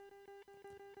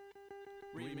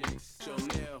Remix,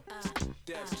 Jonelle,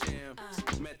 Def Jam,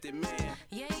 Method Man.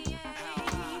 Yeah, yeah.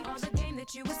 All the game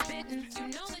that you was spittin', you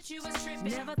know that you was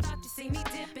trippin'. Never thought to see me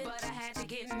dippin', but I had to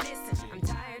get missing. I'm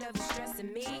tired of you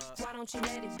stressing me. Why don't you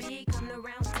let it be? Coming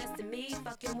around testing me,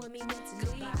 fucking with me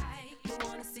mentally. Don't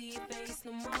wanna see your face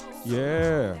no more.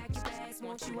 Yeah. Pack your bags,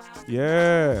 want you out.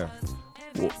 Yeah.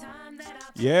 Every time that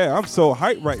I Yeah, I'm so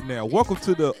hyped right now. Welcome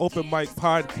to the Open Mic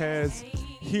Podcast,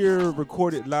 here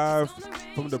recorded live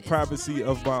from the privacy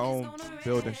of my own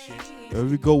building. There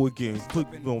we go again. Click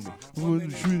on me.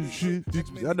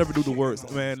 I never knew the words.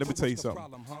 Man, let me tell you something.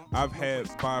 I've had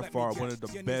by far one of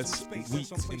the best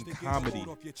weeks in comedy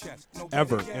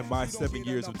ever in my 7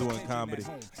 years of doing comedy.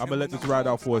 I'm going to let this ride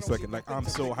out for a second. Like, I'm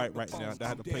so hyped right now that I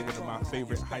had to play one of my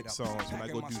favorite hype songs when I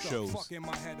go do shows.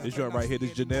 This joint right here,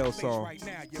 this Janelle song.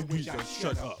 You just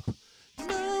shut up. You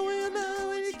know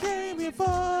what you came here for.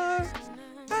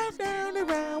 Up, down,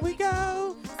 around we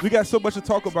go. We got so much to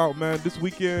talk about, man. This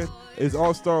weekend is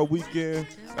All-Star Weekend.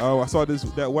 I saw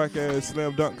that whack-ass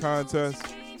slam dunk contest.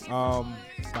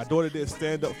 My daughter did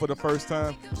stand up for the first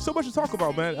time. So much to talk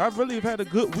about, man. I really have had a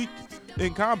good week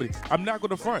in comedy. I'm not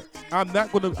gonna front. I'm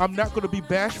not gonna be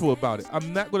bashful about it.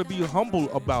 I'm not gonna be humble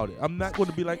about it. I'm not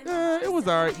gonna be like, it was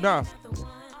all right. Nah.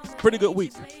 Pretty good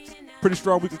week. Pretty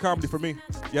strong week of comedy for me.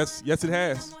 Yes, it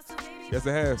has. Yes,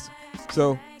 it has.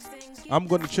 So I'm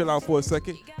going to chill out for a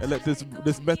second and let this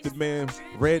Method Man,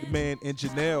 Redman, and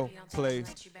Janelle play.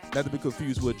 Not to be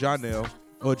confused with Janelle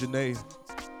or Janae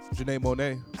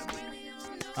Monet.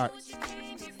 All right.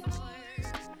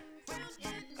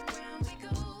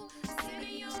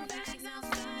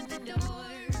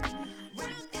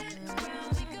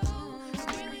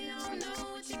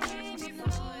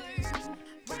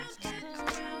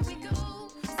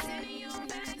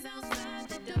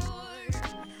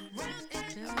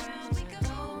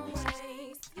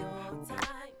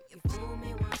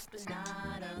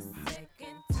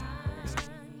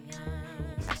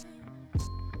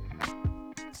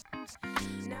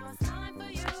 Now it's time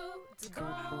for you to go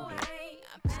away.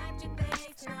 I packed your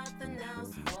things, nothing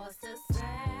else was to say.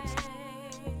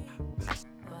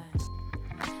 But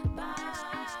bye.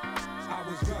 I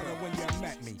was gutter when you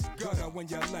met me, gutter when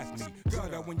you left me,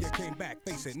 gutter when you came back.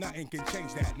 Face it, nothing can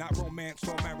change that. Not romance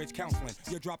or marriage counseling.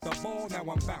 You dropped the ball, now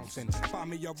I'm bouncing. Find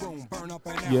me a room, burn up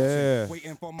an ounce. Yeah.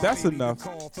 Waiting for my That's baby enough. to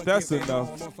call, That's forgive it all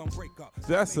enough. on some breakup.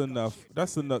 That's enough.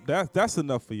 That's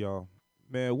enough for y'all.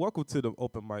 Man, welcome to the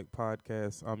Open Mic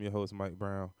Podcast. I'm your host, Mike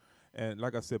Brown. And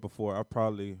like I said before, I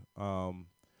probably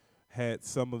had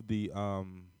some of the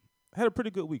had a pretty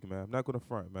good week, man. I'm not gonna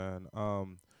front, man. I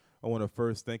want to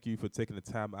first thank you for taking the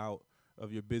time out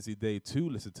of your busy day to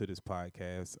listen to this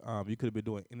podcast. You could have been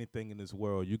doing anything in this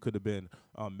world. You could have been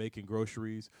making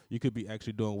groceries. You could be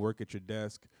actually doing work at your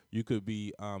desk. You could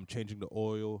be changing the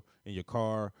oil in your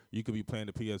car. You could be playing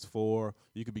the PS4.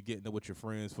 You could be getting up with your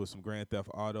friends for some Grand Theft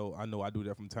Auto. I know I do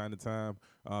that from time to time.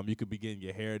 You could be getting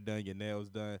your hair done, your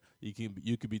nails done.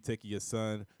 You could be taking your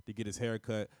son to get his hair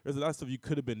cut. There's a lot of stuff you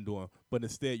could have been doing, but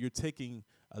instead you're taking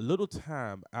a little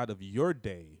time out of your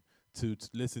day to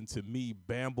listen to me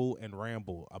bamble and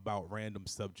ramble about random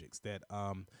subjects that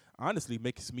honestly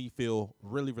makes me feel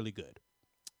really, really good.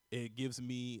 It makes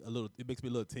me a little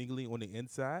tingly on the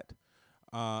inside.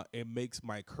 It makes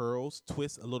my curls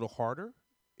twist a little harder,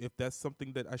 if that's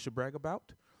something that I should brag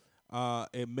about.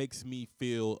 It makes me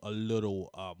feel a little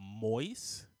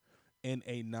moist in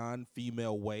a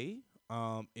non-female way.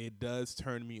 It does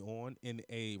turn me on in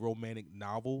a romantic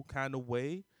novel kind of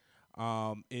way.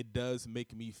 It does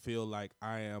make me feel like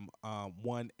I am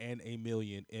one in a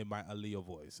million in my Aaliyah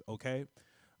voice. Okay,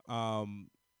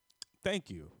 thank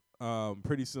you.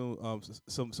 Pretty soon,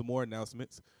 some more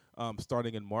announcements.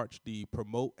 Starting in March, the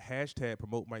 #promote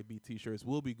might be t-shirts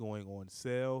will be going on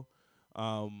sale.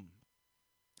 I'm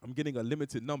getting a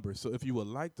limited number, so if you would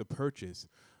like to purchase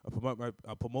a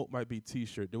promote might be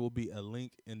t-shirt, there will be a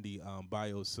link in the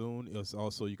bio soon. It's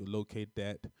also you can locate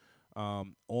that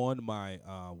on my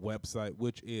website,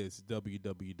 which is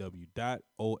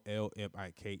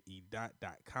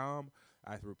www.olmike.com.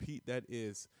 I repeat, that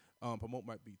is Promote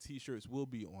Might Be t-shirts will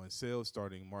be on sale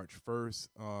starting March 1st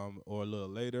or a little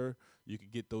later. You can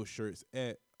get those shirts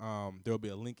at there will be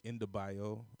a link in the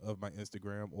bio of my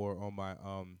Instagram or on my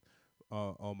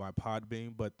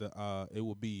Podbean, but it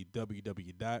will be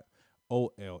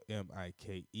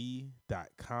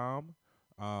www.olmike.com.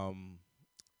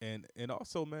 And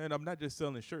also, man, I'm not just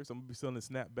selling shirts. I'm gonna be selling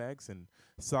snapbacks and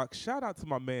socks. Shout out to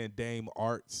my man Dame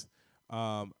Arts,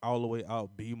 all the way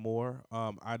out B More.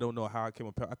 I don't know how I came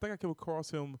up. I think I came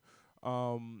across him.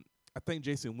 I think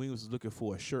Jason Williams was looking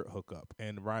for a shirt hookup,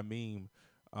 and Raheem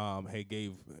had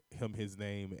gave him his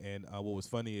name. And what was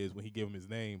funny is when he gave him his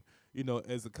name,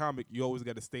 as a comic, you always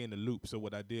got to stay in the loop. So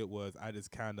what I did was I just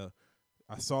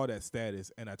I saw that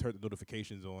status and I turned the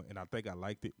notifications on, and I think I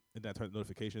liked it, and then I turned the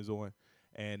notifications on,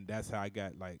 and that's how I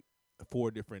got like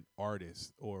 4 different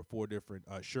artists or 4 different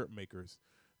shirt makers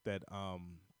that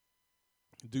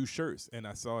do shirts, and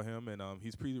I saw him, and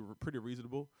he's pretty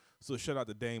reasonable. So shout out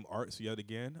to Dame Arts yet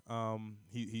again.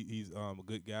 He's a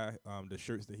good guy. The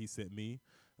shirts that he sent me,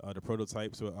 the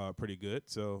prototypes were pretty good.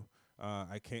 So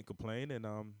I can't complain, and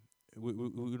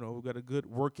we got a good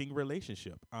working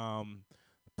relationship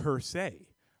per se.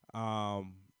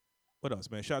 What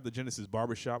else, man? Shout out to Genesis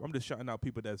Barbershop. I'm just shouting out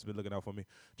people that's been looking out for me.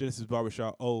 Genesis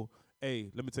Barbershop. Oh,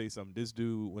 hey, let me tell you something. This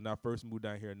dude, when I first moved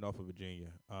down here in Norfolk, Virginia,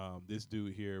 this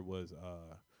dude here was,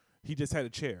 he just had a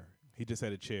chair. He just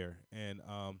had a chair. And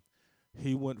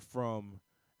he went from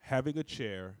having a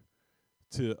chair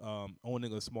to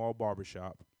owning a small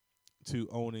barbershop to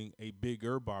owning a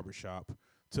bigger barbershop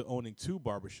to owning 2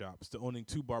 barbershops to owning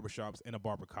 2 barbershops and a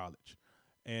barber college.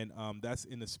 And that's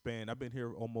in the span. I've been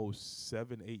here almost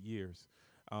 7, 8 years.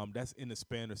 That's in the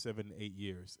span of 7, 8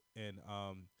 years. And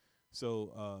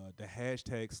so the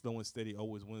hashtag slow and steady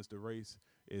always wins the race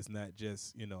is not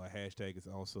just, a hashtag. It's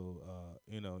also,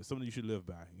 it's something you should live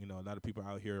by. A lot of people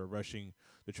out here are rushing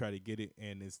to try to get it.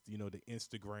 And it's, the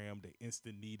Instagram, the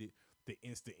instant need it, the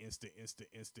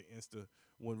insta.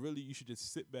 When really you should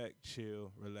just sit back,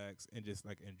 chill, relax, and just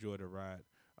like enjoy the ride.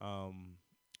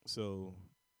 So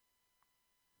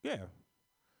yeah,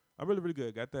 I'm really, really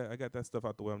good. I got that stuff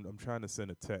out the way. I'm trying to send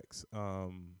a text.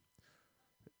 So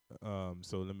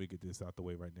let me get this out the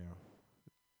way right now.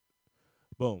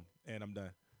 Boom, and I'm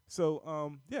done. So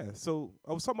so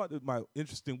I was talking about my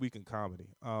interesting week in comedy.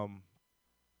 I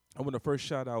want to first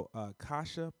shout out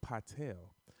Kasha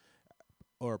Patel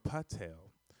or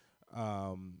Patel.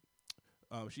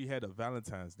 She had a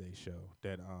Valentine's Day show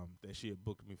that she had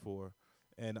booked me for,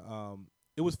 and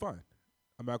it was fun.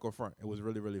 I'm not gonna front. It was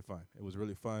really, really fun. It was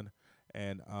really fun,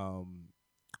 and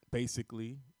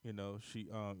basically, she,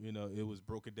 it was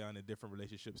broken down in different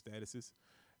relationship statuses,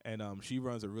 and she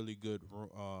runs a really good.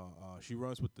 She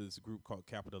runs with this group called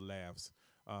Capital Laughs.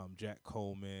 Jack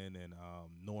Coleman and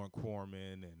Norm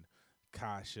Corman and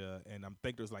Kasha, and I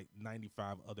think there's like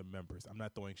 95 other members. I'm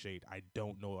not throwing shade. I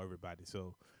don't know everybody,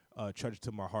 so charge it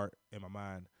to my heart and my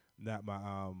mind, not my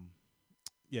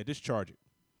just charge it.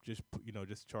 Just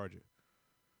charge it.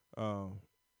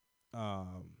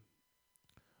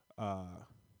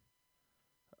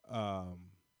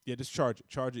 Just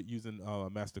charge it using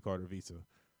MasterCard or Visa.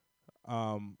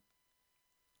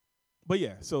 But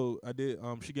yeah, so I did.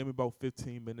 She gave me about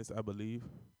 15 minutes, I believe,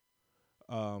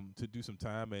 to do some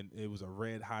time, and it was a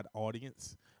red hot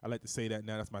audience. I like to say that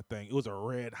now. That's my thing. It was a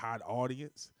red hot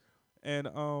audience, and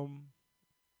it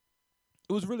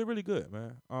was really, really good,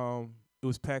 man. It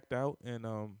was packed out, and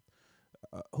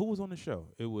who was on the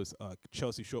show? It was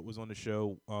Chelsea Short was on the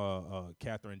show.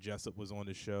 Catherine Jessup was on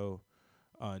the show.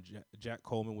 Jack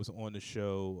Coleman was on the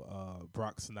show.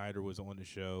 Brock Snyder was on the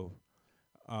show.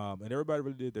 And everybody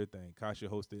really did their thing. Kasha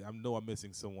hosted. I know I'm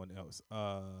missing someone else.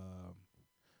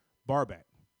 Barback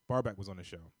was on the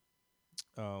show.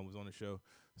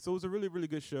 So it was a really, really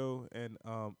good show. And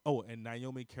and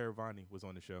Naomi Caravani was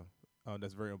on the show.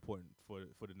 That's very important for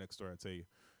the next story I tell you.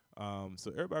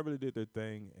 So everybody really did their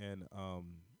thing, and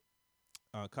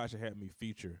Kasha had me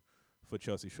feature for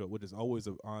Chelsea Short, which is always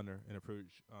an honor and a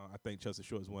privilege. I think Chelsea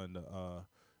Short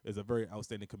is a very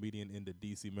outstanding comedian in the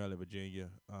D.C., Maryland, Virginia.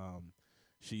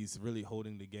 She's really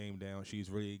holding the game down.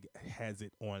 She's really has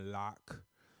it on lock,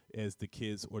 as the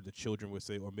kids or the children would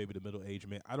say, or maybe the middle-aged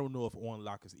men. I don't know if on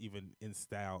lock is even in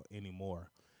style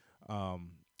anymore,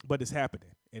 but it's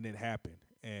happening, and it happened,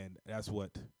 and that's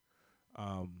what,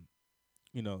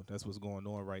 that's what's going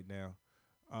on right now.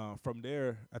 From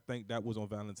there, I think that was on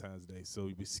Valentine's Day, so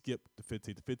we skipped the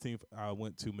 15th. The 15th, I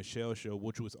went to Michelle's show,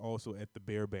 which was also at the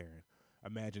Bear Baron.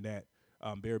 Imagine that,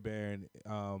 Bear Baron.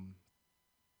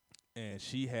 And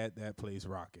she had that place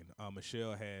rocking.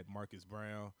 Michelle had Marcus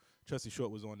Brown. Chelsea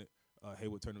Short was on it.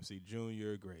 Haywood Turnipseed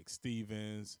Jr., Greg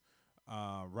Stevens,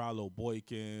 Rollo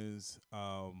Boykins.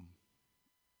 I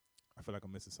feel like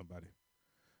I'm missing somebody.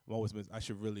 I'm always missing. I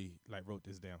should really wrote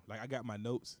this down. I got my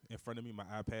notes in front of me, my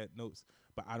iPad notes,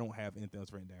 but I don't have anything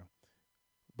else written down.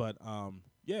 But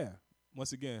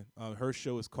once again, her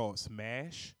show is called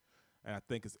Smash, and I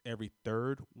think it's every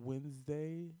 3rd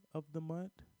Wednesday of the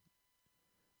month.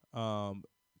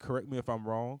 Correct me if I'm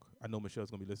wrong. I know Michelle's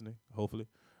gonna be listening. Hopefully,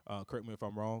 correct me if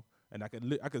I'm wrong. And I can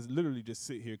literally just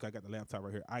sit here 'cause I got the laptop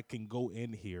right here. I can go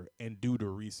in here and do the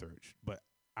research, but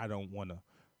I don't wanna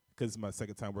because it's my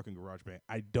second time working GarageBand.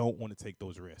 I don't want to take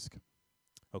those risks.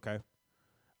 Okay,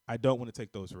 I don't want to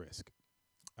take those risks.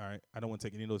 All right, I don't want to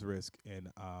take any of those risks and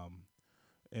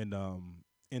end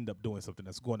up doing something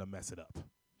that's going to mess it up.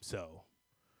 So,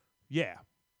 yeah,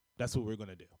 that's what we're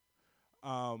gonna do.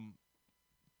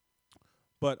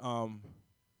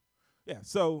 Yeah.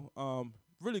 So,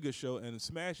 really good show, and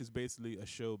Smash is basically a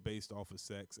show based off of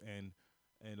sex, and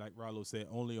like Rollo said,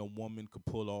 only a woman could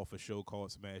pull off a show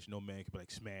called Smash. No man could be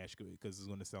like Smash because it's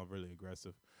gonna sound really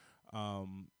aggressive.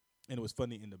 And it was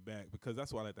funny in the back because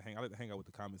that's why I like to hang. I like to hang out with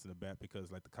the comments in the back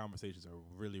because like the conversations are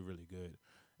really really good,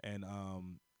 and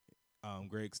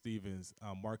Greg Stevens,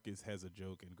 Marcus has a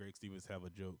joke, and Greg Stevens have a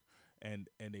joke, and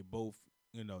they both,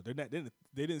 they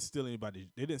didn't steal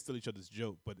each other's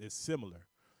joke, but it's similar.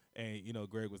 And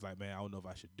Greg was like, man, I don't know if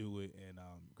I should do it, and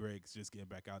Greg's just getting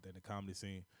back out there in the comedy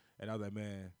scene, and I was like,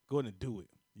 man, go ahead and do it.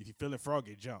 If you feeling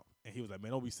froggy, jump. And he was like,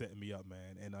 man, don't be setting me up,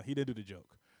 man. And he didn't do the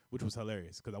joke, which was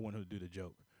hilarious because I wanted him to do the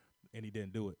joke, and he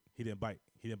didn't do it. He didn't bite.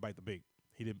 He didn't bite the bait.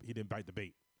 He didn't bite the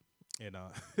bait. And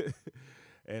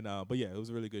but yeah, it was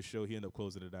a really good show. He ended up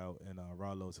closing it out, and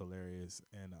Rollo's hilarious.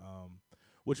 And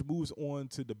which moves on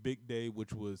to the big day,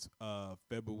 which was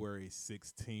February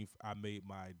 16th. I made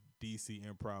my DC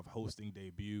Improv hosting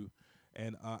debut,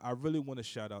 and I really want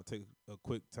to take a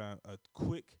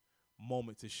quick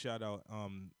moment to shout out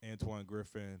Antoine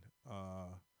Griffin,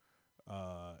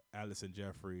 Allison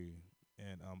Jeffrey,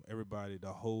 and everybody,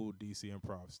 the whole DC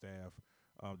Improv staff.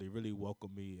 They really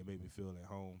welcomed me and made me feel at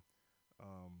home.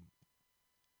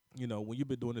 When you've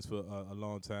been doing this for a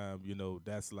long time,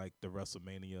 that's like the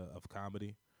WrestleMania of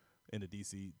comedy in the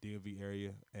DC DMV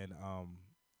area. And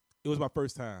it was my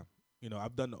first time.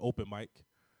 I've done the open mic,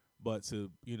 but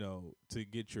to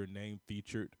get your name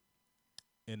featured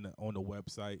on the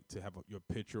website, to have your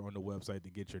picture on the website,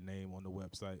 to get your name on the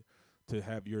website, to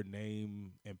have your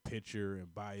name and picture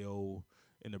and bio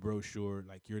in the brochure,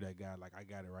 like you're that guy, like I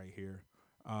got it right here.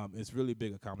 It's really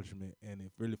big accomplishment, and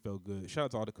it really felt good. Shout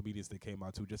out to all the comedians that came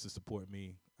out too, just to support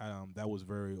me. That was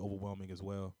very overwhelming as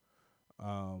well.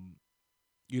 They're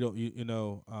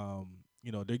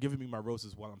giving me my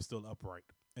roses while I'm still upright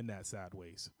and not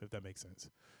sideways, if that makes sense.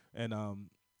 And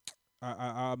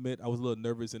I admit I was a little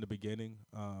nervous in the beginning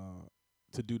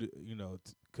to do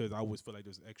because I always feel like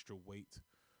there's extra weight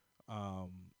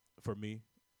for me.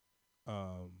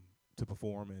 To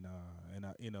perform, and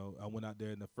I went out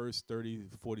there in the first 30,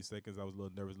 40 seconds. I was a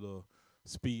little nervous, a little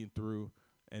speeding through,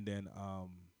 and then I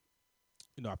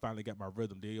finally got my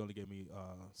rhythm. They only gave me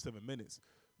 7 minutes,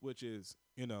 which is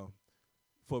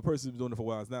for a person who's been doing it for a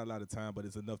while, it's not a lot of time, but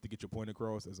it's enough to get your point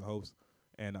across as a host.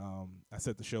 And I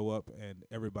set the show up, and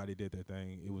everybody did their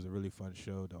thing. It was a really fun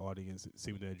show. The audience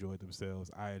seemed to enjoy themselves.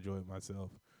 I enjoyed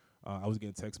myself. I was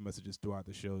getting text messages throughout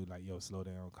the show like, "Yo, slow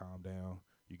down, calm down.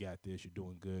 You got this. You're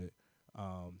doing good."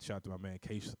 Shout out to my man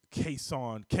Kason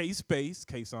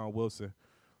Wilson.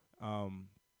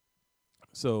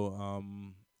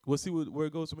 We'll see where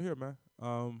it goes from here, man.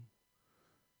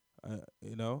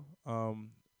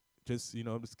 Just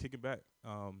kicking back.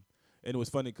 And it was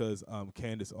funny because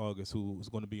Candace August, who was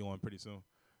going to be on pretty soon,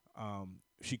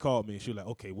 she called me and she was like,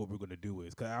 "Okay, what we're going to do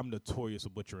is," because I'm notorious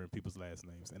for butchering people's last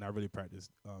names, and I really practiced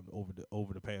over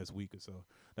the past week or so.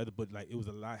 But like it was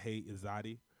Elahe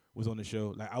Izadi was on the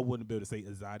show. Like I wouldn't be able to say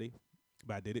Izadi,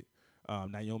 but I did it.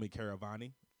 Naomi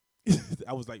Caravani.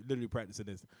 I was like literally practicing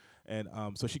this, and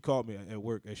so she called me at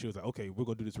work and she was like, "Okay, we're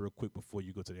gonna do this real quick before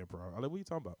you go to the improv." I'm like, "What are you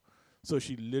talking about?" So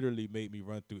she literally made me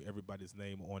run through everybody's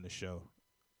name on the show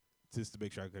just to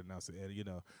make sure I could announce it. And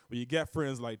when you got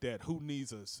friends like that, who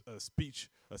needs a speech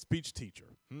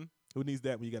teacher? Who needs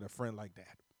that when you got a friend like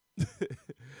that?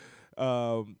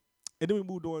 And then we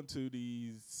moved on to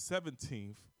the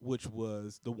 17th, which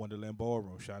was the Wonderland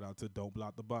Ballroom. Shout out to Don't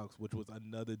Block the Box, which was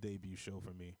another debut show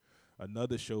for me.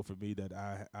 Another show for me that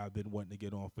I've been wanting to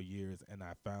get on for years, and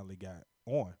I finally got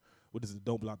on, which is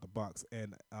Don't Block the Box.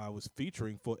 And I was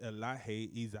featuring for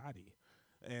Elahe Izadi.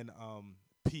 And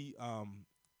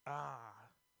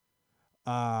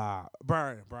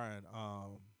Brian,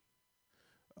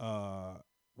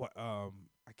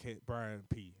 Brian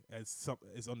P. It's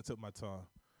on the tip of my tongue.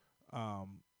 I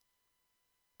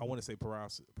want to say Brian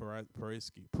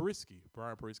Parisky.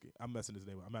 I'm messing his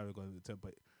name up. I'm not even going to attempt,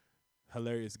 but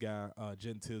hilarious guy.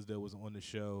 Jen Tisdale was on the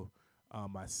show.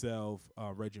 Myself,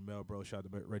 Reggie Melbro. Shout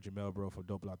out to Reggie Melbro for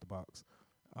Don't Block the Box.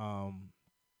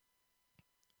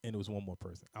 And it was one more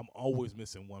person. I'm always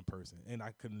missing one person, and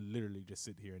I can literally just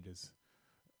sit here and it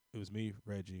was me,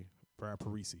 Reggie, Brian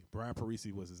Parisi. Brian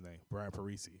Parisi was his name. Brian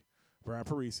Parisi,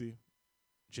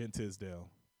 Jen Tisdale,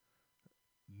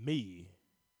 me,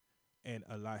 and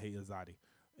Elahe Izadi.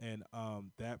 And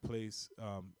that place,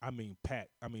 I mean,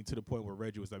 packed. I mean, to the point where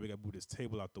Reggie was like, "We got to move this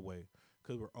table out the way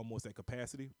because we're almost at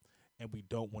capacity, and we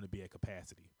don't want to be at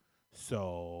capacity.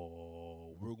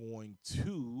 So we're going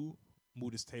to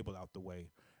move this table out the way,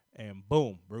 and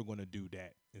boom, we're going to do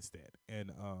that instead."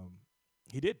 And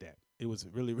he did that. It was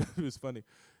really, it was funny,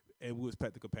 and we was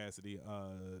packed to capacity.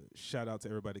 Shout out to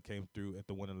everybody that came through at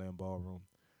the Wonderland Ballroom,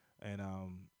 and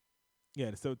yeah,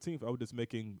 the 17th, I was just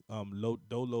making low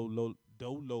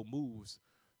moves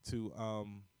to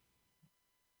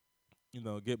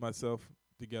get myself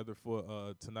together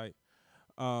for tonight.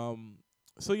 Um,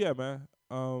 so yeah, man.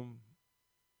 I'm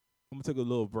gonna take a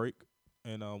little break,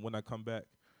 and when I come back,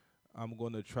 I'm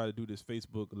gonna try to do this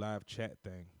Facebook live chat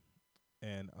thing,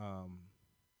 and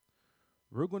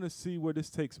we're gonna see where this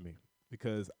takes me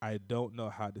because I don't know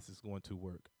how this is going to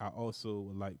work. I also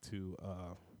would like to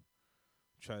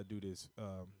try to do this.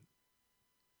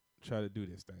 Try to do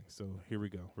this thing. So here we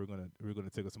go. We're gonna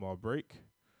take a small break.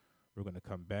 We're gonna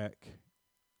come back.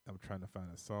 I'm trying to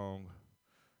find a song.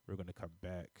 We're gonna come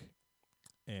back,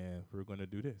 and we're gonna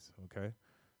do this. Okay.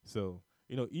 So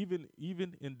even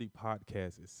in the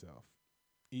podcast itself,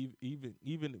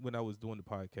 even when I was doing the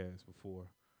podcast before,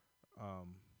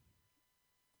 um,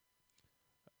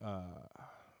 uh,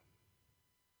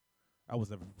 I was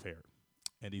never prepared,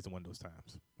 and these are one of those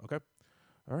times. Okay.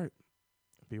 All right.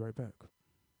 Be right back.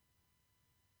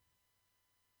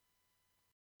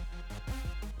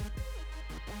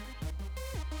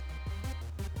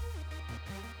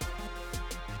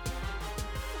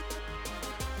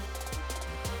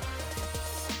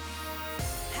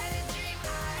 Had a dream, I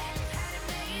had it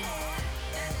made it.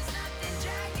 And there's nothing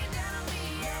dragging down on me,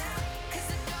 yeah. 'Cause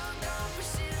I don't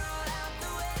push it all out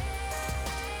the way.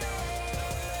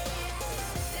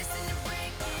 Listen to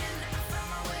breaking, I found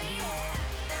my way, yeah.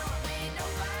 Now ain't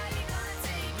nobody gonna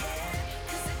take it.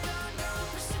 'Cause I don't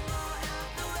push it all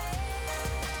out the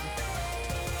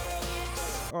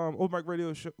Open mic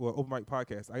radio show, well, open mic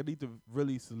podcast. I need to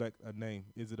really select a name.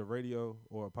 Is it a radio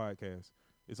or a podcast?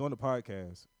 It's on the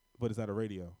podcast, but it's not a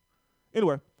radio.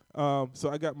 Anyway, so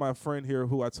I got my friend here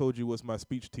who I told you was my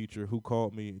speech teacher who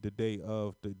called me the day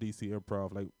of the DC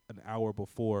Improv, like an hour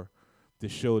before the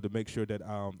show to make sure that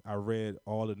I read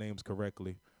all the names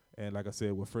correctly. And like I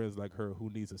said, with friends like her who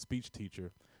needs a speech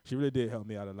teacher, she really did help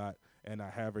me out a lot. And I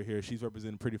have her here. She's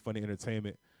representing Pretty Funny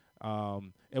Entertainment.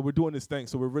 And we're doing this thing,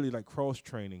 so we're really like cross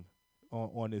training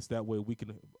on this. That way we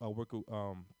can work.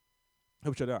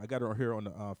 Help each other out. I got her here on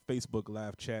the Facebook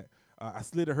live chat. I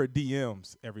slid in her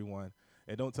DMs, everyone,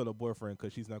 and don't tell her boyfriend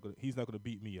because he's not gonna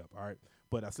beat me up. All right,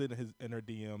 but I slid in her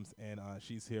DMs, and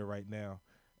she's here right now.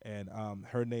 And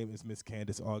her name is Miss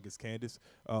Candace August. Candace,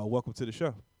 welcome to the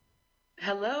show.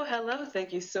 Hello, hello.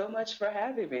 Thank you so much for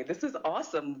having me. This is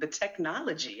awesome. The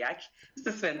technology.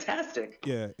 This is fantastic.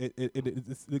 Yeah,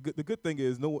 it's the good thing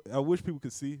is I wish people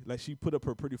could see, like, she put up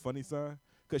her Pretty Funny sign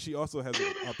because she also has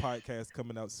a podcast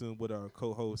coming out soon with our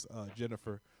co-host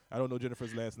Jennifer. I don't know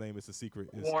Jennifer's last name. It's a secret.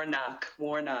 It's Warnock.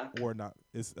 Warnock.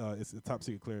 It's a top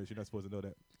secret clearance. You're not supposed to know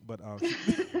that. But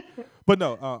but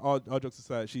no. All jokes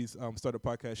aside, she's started a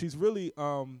podcast. She's really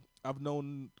I've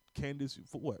known Candace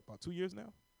for what, about 2 years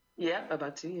now. Yeah,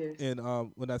 about 2 years. And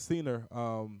when I seen her,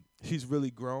 she's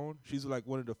really grown. She's like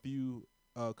one of the few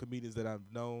comedians that I've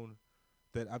known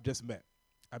that I've just met.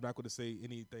 I'm not going to say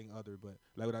anything other, but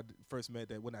like when I first met,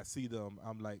 that when I see them,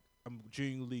 I'm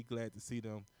genuinely glad to see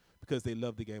them because they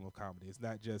love the game of comedy. It's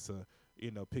not just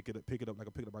pick it up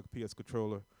like picking up like a PS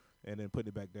controller and then putting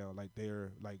it back down. Like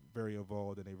they're like very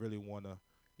involved and they really want to,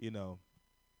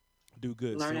 do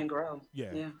good. Learn and grow.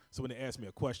 Yeah. So when they ask me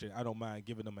a question, I don't mind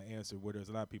giving them an answer where there's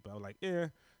a lot of people I'm like,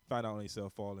 find out on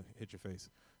yourself, fall and hit your face.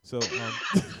 So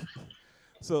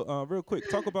so real quick,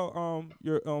 talk about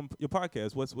your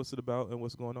podcast. What's it about and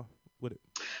what's going on with it?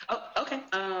 Oh, okay.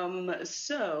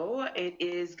 So it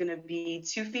is going to be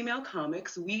two female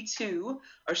comics. We too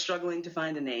are struggling to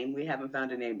find a name. We haven't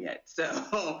found a name yet. So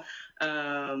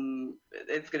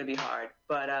it's going to be hard.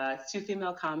 But it's two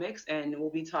female comics, and we'll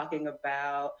be talking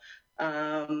about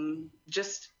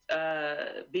just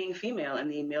being female in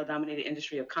the male-dominated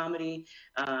industry of comedy,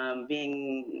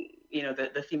 being,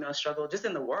 the female struggle just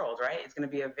in the world, right? It's going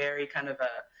to be a very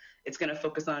it's going to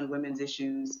focus on women's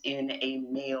issues in a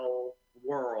male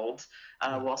world.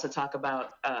 We'll also talk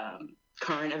about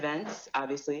current events,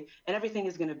 obviously, and everything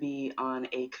is going to be on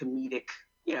a comedic,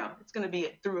 it's going to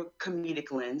be through a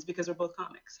comedic lens because we're both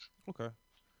comics. Okay.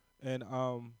 And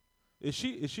is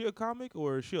she a comic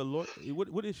or is she a lawyer?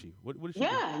 What is she? What is she?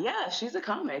 Yeah, she's a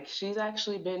comic. She's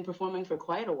actually been performing for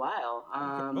quite a while.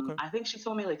 Okay. I think she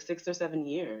told me like 6 or 7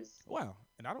 years. Wow.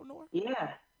 And I don't know her?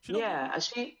 Yeah.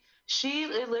 She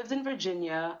lives in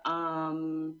Virginia.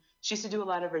 She used to do a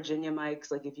lot of Virginia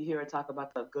mics. Like if you hear her talk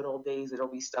about the good old days, it'll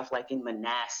be stuff like in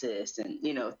Manassas and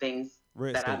things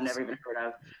Red that I've states, never even heard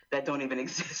of that don't even the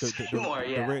exist the the, anymore.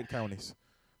 the Yeah, red counties.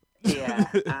 yeah.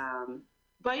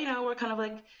 But we're kind of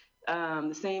like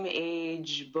the same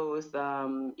age, both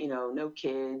no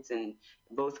kids and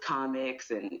both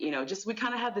comics and just we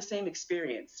kind of have the same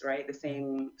experience, right? The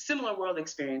same similar world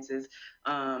experiences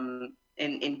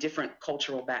in different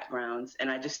cultural backgrounds.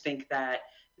 And I just think that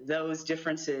those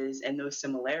differences and those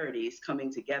similarities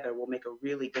coming together will make a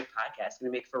really good podcast.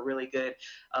 Going to make for really good,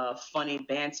 funny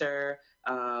banter,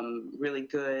 really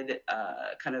good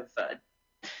kind of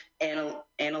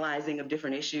analyzing of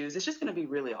different issues. It's just going to be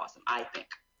really awesome, I think.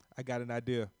 I got an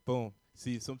idea. Boom.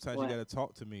 See, sometimes you What? got to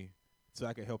talk to me so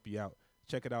I can help you out.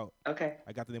 Check it out. Okay.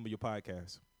 I got the name of your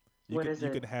podcast. What is you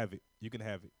it? can have it. You can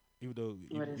have it. Even though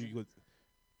What is you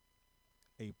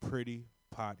a pretty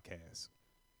podcast.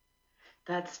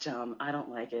 That's dumb. I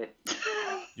don't like it.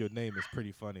 Your name is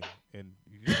pretty funny, and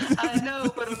I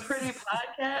know, but a pretty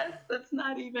podcast? That's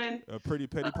not even. a pretty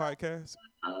petty podcast.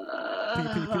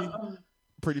 Uh,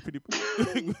 Pretty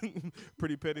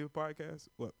pretty petty podcast.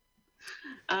 What?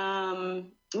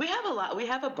 we have a lot. We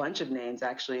have a bunch of names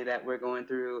actually that we're going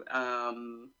through.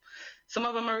 Some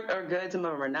of them are good. Some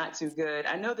of them are not too good.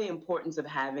 I know the importance of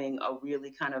having a really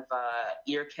kind of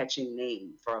ear-catching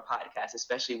name for a podcast,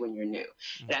 especially when you're new.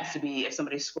 It has to be, if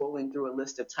somebody's scrolling through a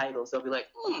list of titles, they'll be like,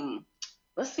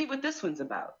 let's see what this one's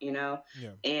about, Yeah.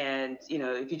 And,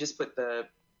 if you just put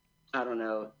I don't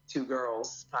know, Two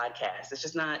Girls podcast, it's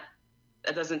just not,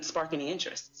 that doesn't spark any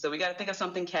interest. So we got to think of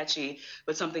something catchy,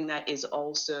 but something that is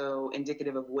also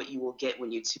indicative of what you will get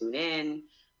when you tune in.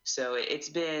 So it's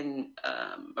been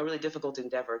a really difficult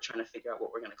endeavor trying to figure out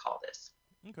what we're going to call this.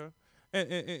 Okay.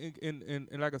 And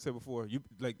like I said before, you've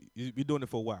been doing it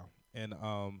for a while, and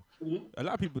a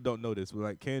lot of people don't know this, but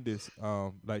like Candace,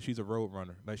 like she's a road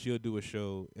runner. Like she'll do a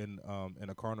show in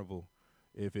a carnival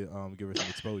if it give her some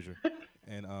exposure.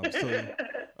 And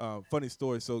funny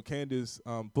story. So Candace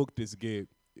booked this gig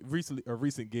recently, a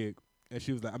recent gig, and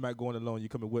she was like, "I'm not going alone. You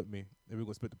coming with me, and we're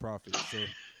gonna split the profit." So.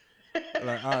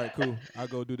 Like, all right, cool. I'll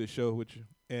go do the show with you.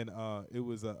 And it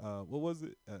was what was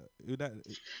it?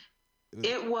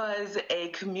 It was a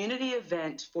community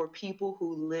event for people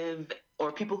who live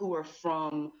or people who are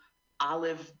from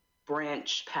Olive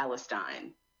Branch,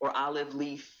 Palestine, or Olive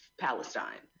Leaf,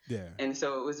 Palestine. Yeah. And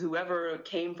so it was whoever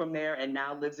came from there and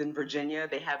now lives in Virginia.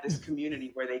 They have this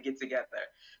community where they get together.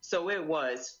 So it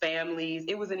was families.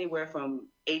 It was anywhere from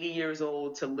 80 years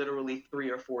old to literally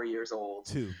 3 or 4 years old.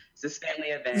 It's this family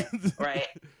event, right?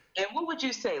 And what would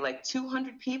you say, like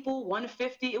 200 people,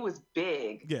 150? It was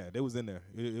big. Yeah, they was in there.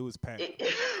 It was packed.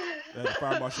 The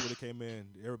fire marshal would have came in.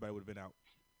 Everybody would have been out.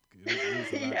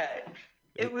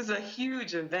 It was a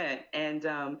huge event. And,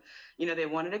 they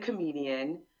wanted a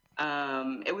comedian.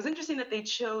 It was interesting that they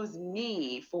chose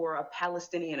me for a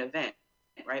Palestinian event,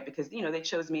 right? Because, they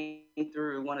chose me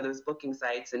through one of those booking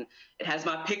sites and it has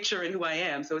my picture and who I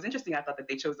am. So it was interesting. I thought that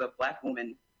they chose a Black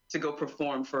woman to go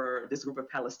perform for this group of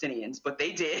Palestinians, but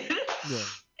they did. Yeah.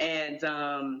 And,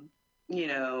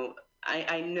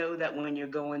 I know that when you're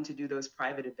going to do those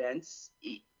private events,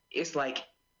 it's like,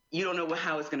 you don't know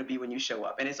how it's going to be when you show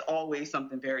up. And it's always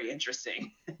something very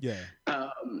interesting. Yeah.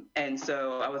 And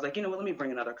so I was like, let me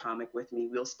bring another comic with me.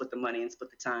 We'll split the money and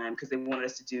split the time because they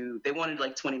wanted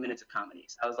like 20 minutes of comedy.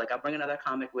 So I was like, I'll bring another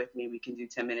comic with me. We can do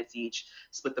 10 minutes each,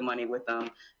 split the money with them.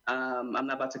 I'm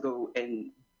not about to go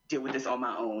and deal with this on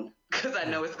my own because I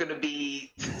know it's going to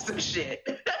be some shit.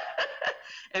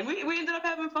 And we ended up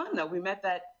having fun though. We met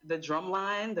the drum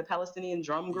line, the Palestinian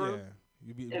drum group. Yeah.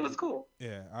 It was cool.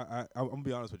 Yeah, I'm gonna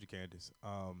be honest with you, Candace.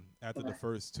 After the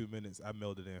first 2 minutes, I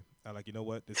melded in. I like, you know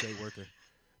what? This ain't working.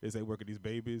 This ain't working. These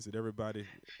babies and everybody,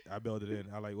 I melded in.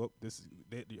 I like, well,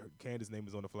 Candace's name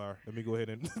is on the flyer. Let me go ahead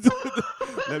and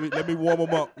let me warm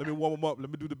them up. Let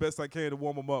me do the best I can to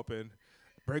warm them up and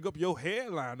break up your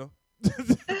headliner.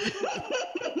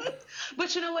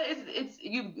 But you know what? It's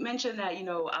you mentioned that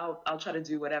I'll try to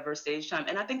do whatever stage time,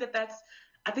 and I think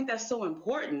that's so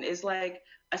important. It's like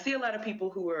I see a lot of people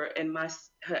who are in my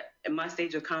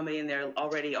stage of comedy and they're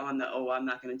already on the I'm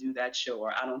not going to do that show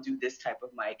or I don't do this type of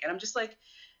mic, and I'm just like,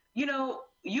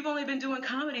 you've only been doing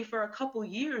comedy for a couple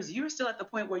years. You're still at the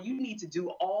point where you need to do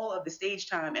all of the stage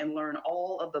time and learn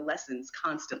all of the lessons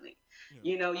constantly.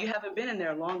 Yeah. You haven't been in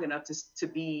there long enough to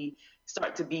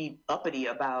start to be uppity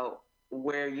about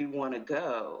where you want to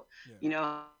go.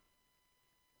 Yeah.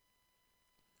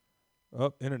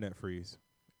 Oh, internet freeze,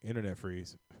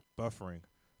 buffering.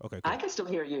 Okay, I cool. can still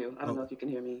hear you. I don't know Oh, if you can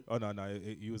hear me. oh no, no,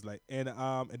 you was like, and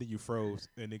then you froze,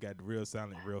 and it got real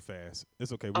silent real fast.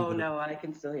 It's okay. We're Oh gonna. no, I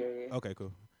can still hear you. Okay,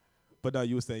 cool. But no,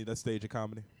 you were saying that stage of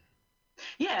comedy.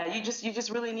 Yeah, you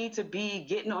just really need to be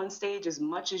getting on stage as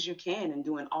much as you can and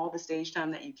doing all the stage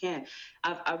time that you can.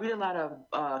 I read a lot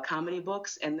of comedy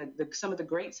books, and some of the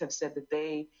greats have said that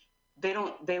they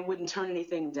wouldn't turn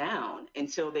anything down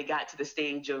until they got to the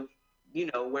stage of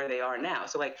where they are now.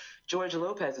 So like George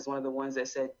Lopez is one of the ones that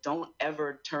said, don't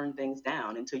ever turn things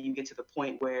down until you get to the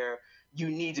point where you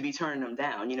need to be turning them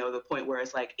down. The point where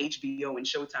it's like HBO and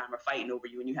Showtime are fighting over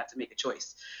you and you have to make a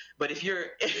choice. But if you're,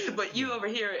 but you over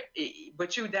here,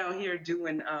 but you down here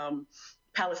doing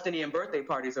Palestinian birthday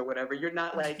parties or whatever, you're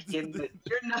not like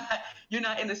you're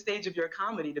not in the stage of your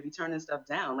comedy to be turning stuff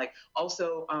down. Like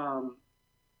also,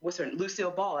 what's her name?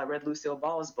 Lucille Ball. I read Lucille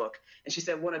Ball's book, and she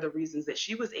said one of the reasons that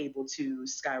she was able to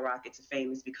skyrocket to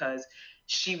fame is because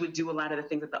she would do a lot of the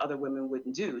things that the other women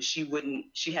wouldn't do. She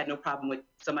had no problem with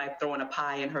somebody throwing a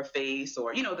pie in her face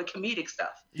or, the comedic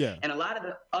stuff. Yeah. And a lot of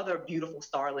the other beautiful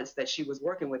starlets that she was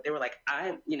working with, they were like,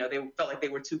 they felt like they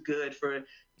were too good for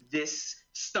this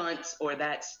stunt or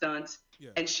that stunt. Yeah.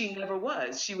 And she never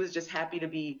was. She was just happy to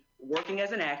be working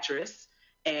as an actress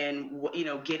and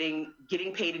getting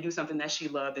paid to do something that she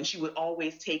loved, and she would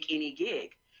always take any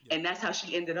gig. Yeah. And that's how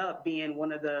she ended up being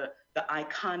one of the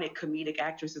iconic comedic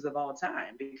actresses of all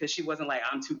time, because she wasn't like,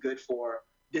 I'm too good for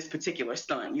this particular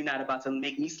stunt. You're not about to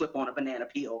make me slip on a banana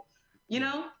peel,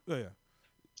 know? Yeah,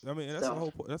 yeah. I mean, that's the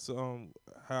whole point. That's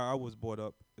how I was brought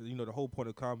up. The whole point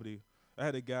of comedy. I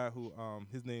had a guy who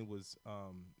his name was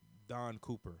Don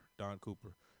Cooper,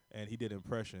 and he did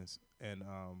impressions. And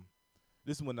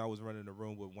this is when I was running the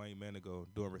room with Wayne Manigault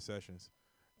doing recessions,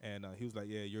 and he was like,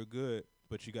 "Yeah, you're good,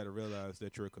 but you got to realize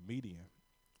that you're a comedian,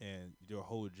 and your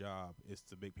whole job is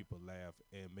to make people laugh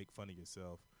and make fun of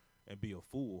yourself and be a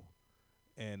fool,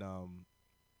 and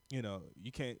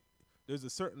you can't." There's a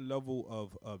certain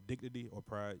level of dignity or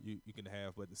pride you can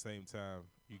have, but at the same time,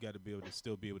 you got to be able to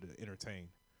still be able to entertain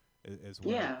as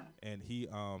well. Yeah. And he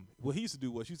what he used to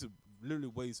do was he used to literally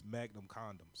waste Magnum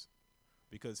condoms,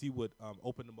 because he would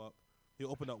open them up. He'll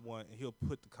open up one and he'll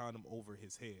put the condom over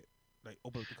his head, like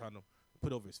open up the condom,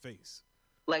 put it over his face.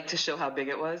 Like to show how big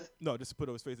it was? No, just to put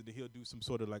it over his face, and then he'll do some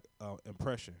sort of like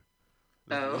impression.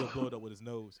 Like he'll blow it up with his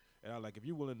nose. And I'm like, if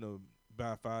you're willing to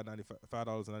buy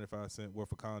 $5.95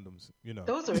 worth of condoms,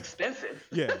 those are expensive.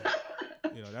 Yeah,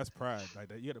 that's pride. Like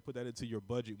that, you got to put that into your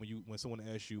budget when someone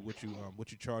asks you what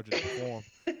you charge to perform.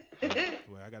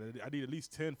 Well, I need at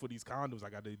least 10 for these condoms.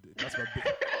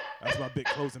 That's my big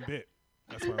closing bit.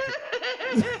 That's why.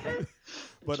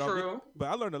 But True. But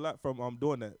I learned a lot from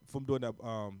doing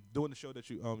the show that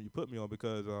you put me on,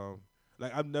 because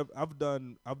like I've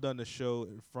done a show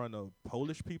in front of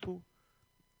Polish people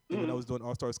when I was doing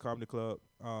All Stars Comedy Club.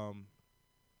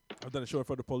 I've done a show in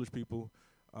front of Polish people,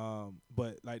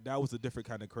 but like that was a different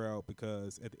kind of crowd,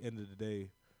 because at the end of the day,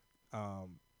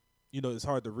 it's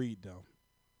hard to read them,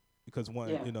 because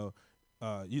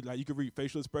you can read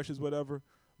facial expressions, whatever.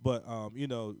 But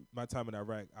my time in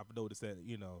Iraq, I've noticed that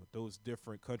those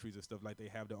different countries and stuff, like they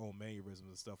have their own mannerisms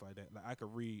and stuff like that. Like I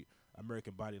could read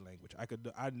American body language.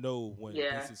 I know when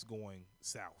this is going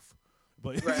south,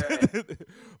 but right.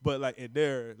 but like in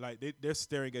there, like they're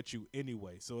staring at you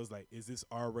anyway. So it's like, is this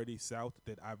already south?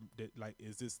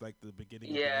 Is this like the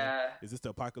beginning? Yeah. Of the end? Is this the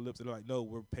apocalypse? And they're like, no,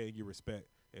 we're paying you respect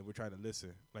and we're trying to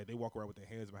listen. Like they walk around with their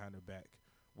hands behind their back,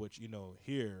 which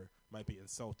here might be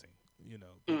insulting.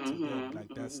 But to them, like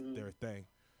that's their thing.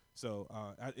 So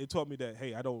it taught me that,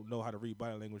 hey, I don't know how to read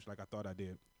body language like I thought I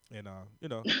did, and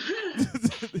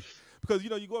because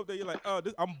you go up there, you're like, oh,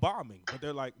 I'm bombing, but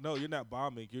they're like, no, you're not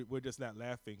bombing. We're just not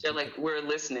laughing. They're like, we're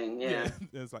listening. Yeah.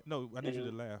 It's like, no, I need you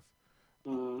to laugh.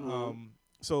 Mm-hmm.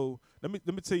 So let me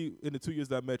tell you, in the 2 years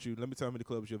that I met you, let me tell you how many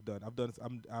clubs you've done. I've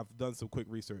done some quick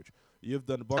research. You've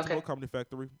done the Baltimore Comedy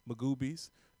Factory,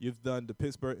 Magoobies. You've done the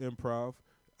Pittsburgh Improv.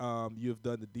 You've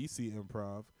done the DC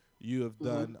Improv. You have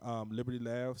done Liberty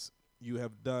Laughs. You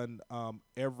have done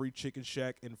every Chicken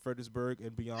Shack in Fredericksburg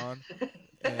and beyond.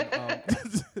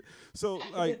 And so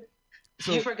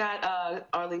you forgot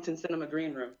Arlington Cinema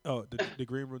Green Room. Oh, the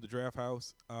Green Room, the Draft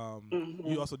House.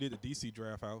 You also did the DC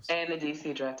Draft House. And the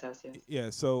DC Draft House, yes. Yeah.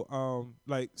 So are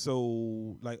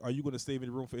you going to save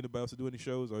any room for anybody else to do any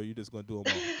shows, or are you just going to do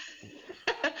them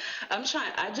all? I'm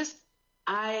trying.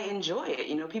 I enjoy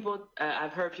it. People,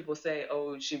 I've heard people say,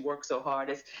 oh, she works so hard.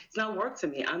 It's not work to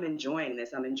me. I'm enjoying this.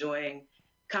 I'm enjoying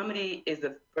comedy is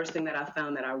the first thing that I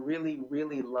found that I really,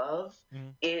 really love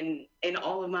in in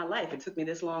all of my life. It took me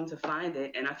this long to find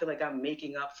it, and I feel like I'm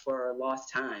making up for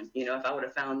lost time. You know, if I would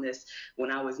have found this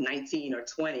when I was 19 or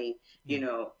 20, you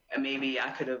know, maybe I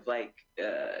could have like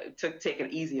taken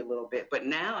it easy a little bit. But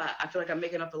now I feel like I'm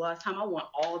making up for lost time. I want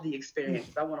all the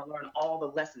experiences. I want to learn all the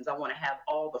lessons. I want to have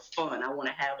all the fun. I want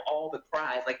to have all the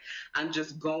cries. Like I'm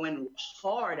just going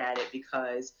hard at it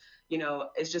because you know,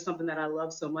 it's just something that I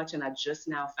love so much, and I just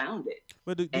now found it.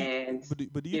 But do you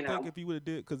you know, think if you would have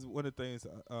did, because one of the things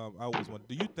I always want,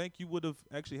 do you think you would have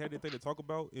actually had anything to talk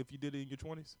about if you did it in your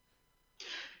 20s?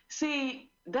 see,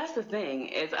 that's the thing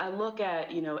is I look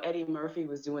at, you know, Eddie Murphy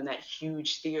was doing that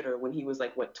huge theater when he was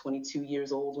like, what, 22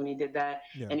 years old when he did that.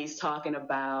 Yeah. And he's talking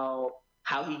about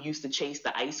how he used to chase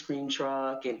the ice cream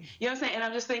truck. And, you know what I'm saying? And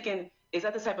I'm just thinking, is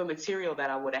that the type of material that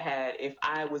I would have had if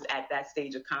I was at that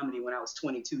stage of comedy when I was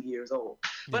 22 years old?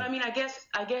 But I mean, I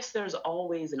guess there's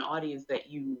always an audience that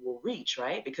you will reach,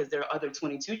 right? Because there are other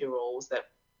 22-year-olds that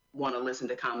want to listen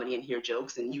to comedy and hear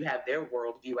jokes, and you have their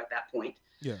worldview at that point.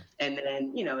 Yeah. And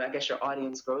then, you know, I guess your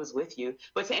audience grows with you.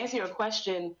 But to answer your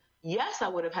question, yes, I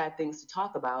would have had things to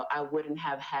talk about. I wouldn't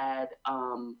have had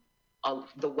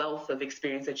the wealth of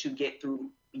experience that you get through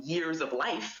years of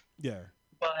life. Yeah.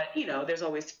 But, you know, there's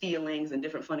always feelings and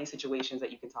different funny situations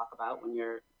that you can talk about when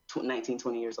you're 19,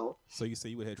 20 years old. So you say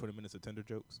you would have had 20 minutes of tender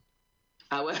jokes?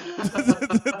 I would.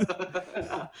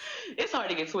 It's hard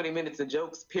to get 20 minutes of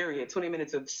jokes, period. 20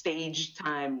 minutes of stage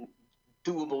time,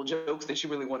 doable jokes that you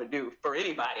really want to do for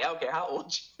anybody. I don't care how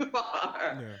old you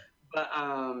are.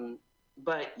 Yeah.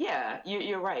 But yeah,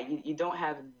 you're right. You don't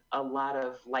have a lot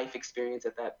of life experience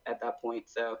at that point.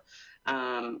 So,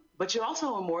 but you're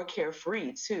also more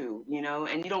carefree too, you know,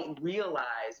 and you don't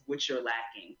realize what you're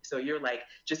lacking. So you're like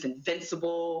just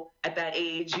invincible at that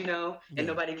age, you know, and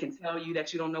nobody can tell you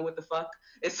that you don't know what the fuck.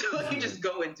 And so you just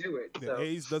go and do it. The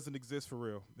AIDS doesn't exist for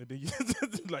real. And then you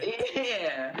like,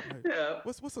 yeah.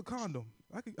 What's a condom?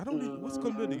 I don't need. What's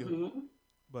chlamydia?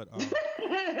 But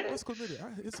what's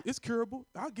chlamydia? It's curable.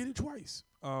 I'll get it twice.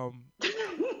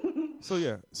 So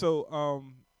yeah. So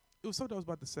it was something I was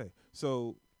about to say.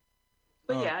 So.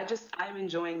 But yeah, I'm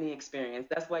enjoying the experience.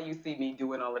 That's why you see me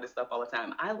doing all of this stuff all the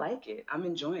time. I like it. I'm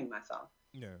enjoying myself.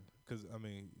 Yeah, because I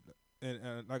mean, and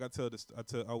like I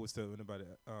always tell anybody,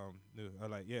 I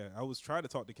like, yeah, I was trying to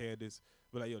talk to Candace,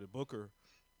 but like, yo, the booker,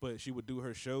 but she would do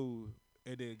her show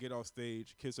and then get off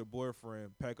stage, kiss her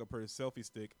boyfriend, pack up her selfie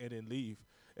stick, and then leave.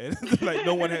 And like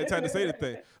no one had time to say the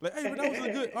thing. Like, hey, but that was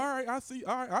a good. All right, I'll see.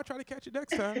 All right, I'll try to catch you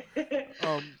next time.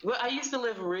 Well, I used to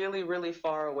live really, really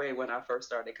far away when I first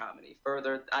started comedy.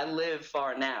 Further, I live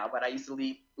far now, but I used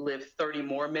to live 30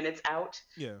 more minutes out.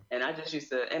 Yeah. And I just used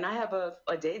to, and I have a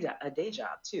day job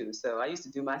too. So I used to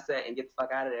do my set and get the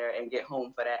fuck out of there and get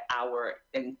home for that hour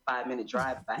and 5-minute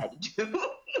drive if I had to do.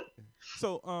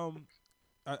 So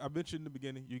I mentioned in the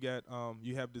beginning, you got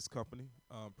you have this company,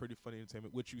 Pretty Funny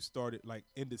Entertainment, which you started like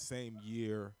in the same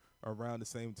year, around the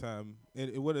same time.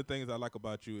 And one of the things I like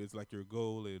about you is like your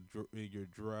goal and your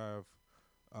drive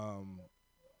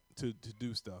to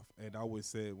do stuff. And I always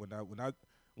said when I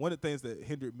one of the things that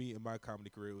hindered me in my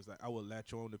comedy career was like I would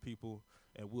latch on to people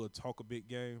and we'll talk a big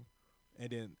game,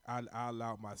 and then I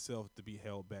allowed myself to be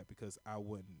held back because I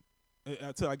wouldn't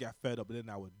until I got fed up, and then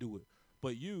I would do it.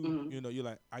 But you, you know, you're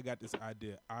like, I got this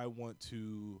idea. I want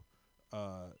to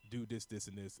do this,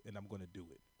 and this, and I'm going to do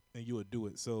it. And you would do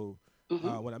it. So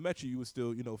when I met you, you were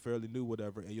still, you know, fairly new,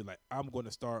 whatever. And you're like, I'm going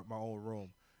to start my own room.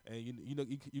 And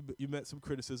you met some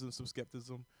criticism, some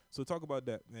skepticism. So talk about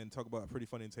that and talk about Pretty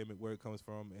Funny Entertainment, where it comes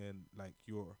from, and like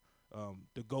your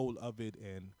the goal of it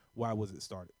and why was it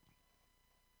started.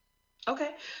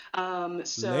 Okay.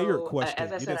 So layer question.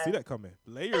 As I You said, didn't see that coming.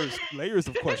 Layers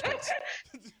of questions.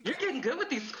 You're getting good with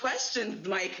these questions,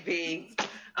 Mike B.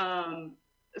 When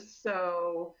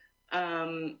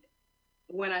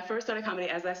I first started comedy,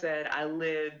 as I said, I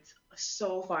lived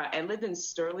so far. I lived in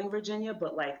Sterling, Virginia,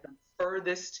 but like the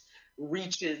furthest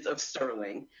reaches of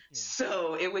Sterling. Yeah.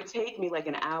 So it would take me like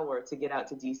an hour to get out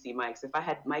to DC mics. If I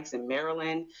had mics in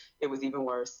Maryland, it was even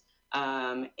worse.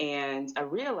 And I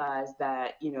realized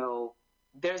that, you know,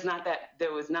 there was not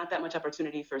that much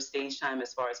opportunity for stage time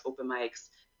as far as open mics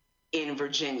in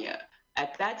Virginia.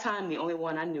 At that time, the only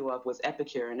one I knew of was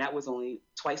Epicure, and that was only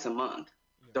twice a month.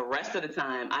 Yeah. The rest of the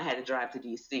time, I had to drive to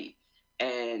DC.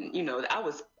 And, you know, I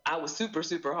was super,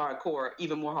 super hardcore,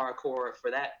 even more hardcore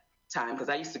for that time, because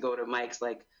I used to go to mics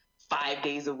like 5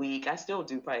 days a week. I still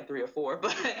do probably 3 or 4,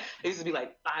 but it used to be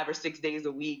like 5 or 6 days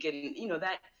a week. And, you know,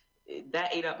 that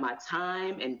ate up my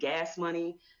time and gas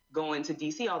money going to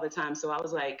DC all the time. So I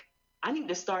was like, I need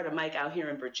to start a mic out here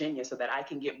in Virginia so that I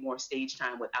can get more stage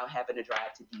time without having to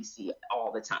drive to DC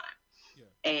all the time. Yeah.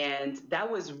 And that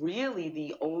was really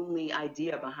the only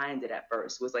idea behind it at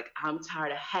first, was like, I'm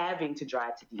tired of having to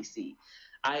drive to DC.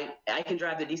 I can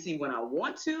drive to DC when I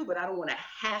want to, but I don't want to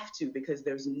have to because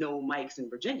there's no mics in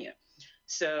Virginia.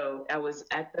 So I was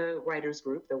at the writers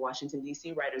group, the Washington,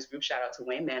 D.C. writers group. Shout out to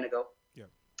Wayne Manigo. Yeah.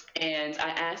 And I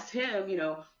asked him,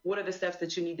 what are the steps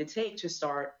that you need to take to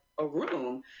start a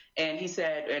room? And he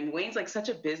said, and Wayne's like such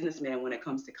a businessman when it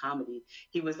comes to comedy.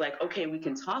 He was like, okay, we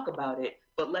can talk about it,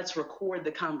 but let's record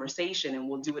the conversation and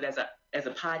we'll do it as a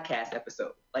podcast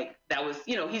episode. Like that was,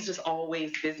 he's just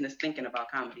always business thinking about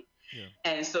comedy. Yeah.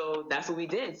 And so that's what we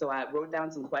did. So I wrote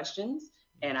down some questions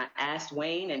and I asked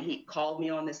Wayne, and he called me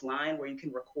on this line where you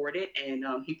can record it. And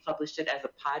he published it as a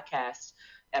podcast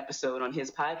episode on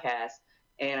his podcast.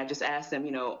 And I just asked him,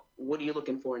 what are you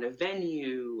looking for in a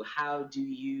venue? How,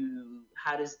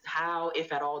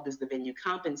 if at all, does the venue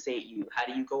compensate you? How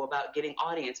do you go about getting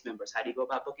audience members? How do you go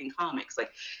about booking comics? Like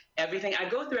everything, I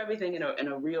go through everything in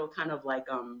a real kind of like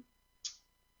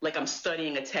I'm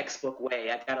studying a textbook way.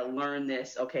 I got to learn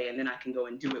this, okay, and then I can go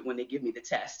and do it when they give me the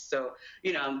test. So,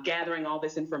 I'm gathering all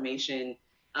this information,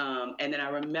 and then I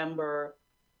remember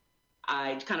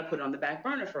I kind of put it on the back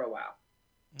burner for a while.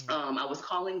 I was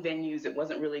calling venues. It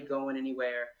wasn't really going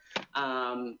anywhere,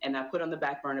 and I put on the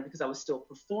back burner because I was still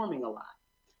performing a lot.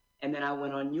 And then I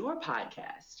went on your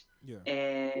podcast. Yeah.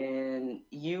 And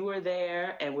you were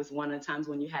there, and was one of the times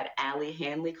when you had Allie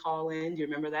Hanley call in. Do you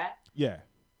remember that? Yeah.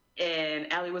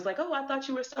 And Allie was like, "Oh, I thought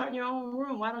you were starting your own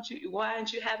room. Haven't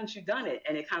you done it?"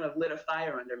 And it kind of lit a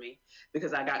fire under me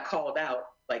because I got called out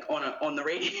like on the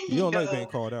radio. You don't like being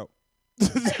called out.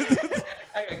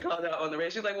 I got called out on the radio.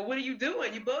 She was like, "Well, what are you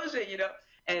doing? You bullshit,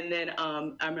 And then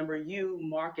I remember you,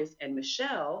 Marcus, and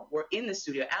Michelle were in the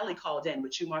studio. Allie called in,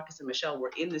 but you, Marcus, and Michelle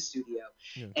were in the studio.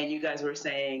 Yeah. And you guys were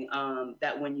saying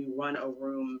that when you run a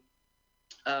room,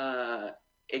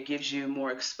 it gives you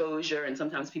more exposure, and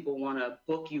sometimes people want to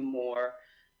book you more.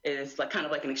 It's like kind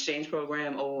of like an exchange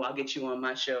program. Oh, I'll get you on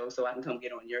my show so I can come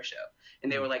get on your show.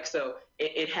 And they were like, so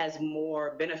it has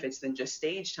more benefits than just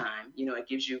stage time. It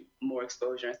gives you more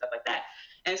exposure and stuff like that.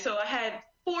 And so I had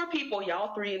 4 people,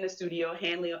 y'all 3 in the studio,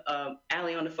 Hanley,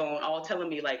 Allie on the phone, all telling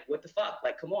me like, what the fuck?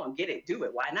 Like, come on, get it, do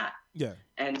it. Why not? Yeah.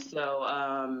 And so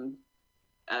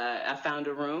I found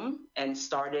a room and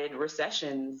started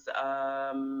Recessions.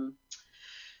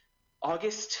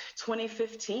 August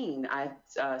 2015, I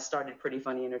started Pretty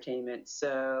Funny Entertainment.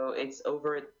 So it's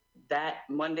over that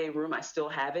Monday room. I still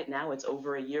have it now. It's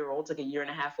over a year old. It's like a year and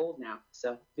a half old now.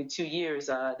 So been 2 years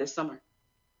this summer.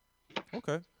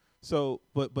 Okay. So,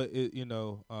 but it,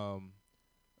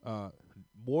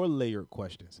 more layered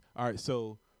questions. All right.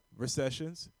 So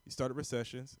Recessions, you started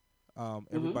Recessions.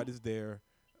 Everybody's there.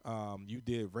 You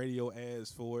did radio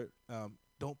ads for it.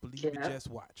 Don't believe it, just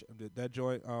watch. That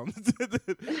joint.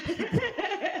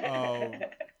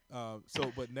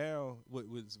 So, but now,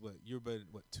 you're been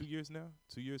 2 years now?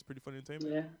 2 years, Pretty Funny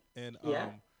Entertainment. Yeah. And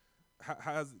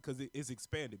how's because it's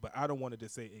expanded, but I don't want to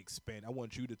just say expand. I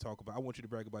want you to talk about. I want you to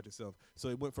brag about yourself. So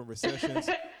it went from Recessions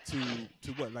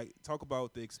to what? Like, talk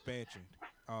about the expansion.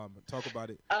 Talk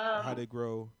about it, how they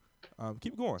grow.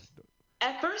 Keep going.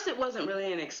 At first, it wasn't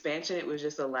really an expansion. It was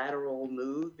just a lateral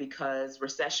move because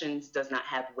Recessions does not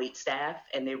have wait staff,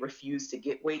 and they refuse to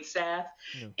get wait staff.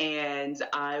 Yeah. And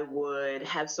I would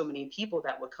have so many people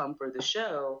that would come for the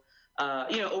show.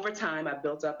 Over time, I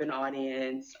built up an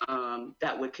audience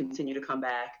that would continue to come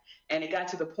back. And it got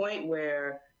to the point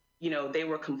where, they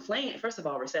were complaining. First of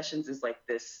all, Recessions is like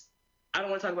this. I don't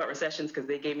want to talk about Recessions because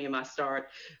they gave me my start,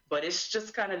 but it's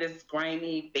just kind of this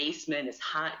grimy basement. It's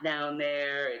hot down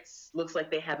there. It looks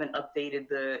like they haven't updated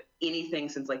anything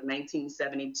since like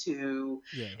 1972.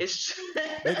 Yeah.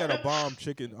 They got a bomb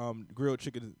grilled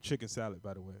chicken salad,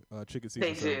 by the way. Chicken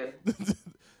Caesar salad. They do.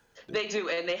 They do,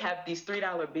 and they have these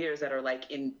 $3 beers that are like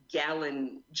in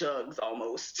gallon jugs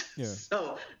almost. Yeah.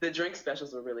 So the drink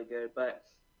specials were really good, but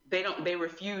they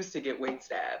refuse to get wait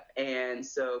staff, and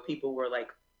so people were like,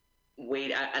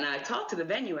 and I talked to the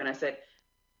venue and I said,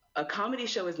 a comedy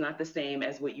show is not the same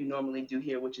as what you normally do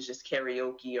here, which is just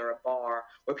karaoke or a bar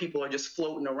where people are just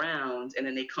floating around and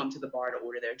then they come to the bar to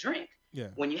order their drink. Yeah.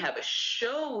 When you have a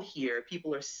show here,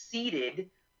 people are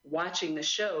seated watching the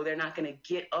show. They're not going to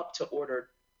get up to order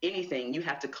anything. You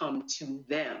have to come to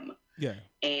them. Yeah.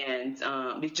 And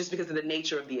just because of the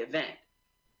nature of the event.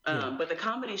 But the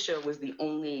comedy show was the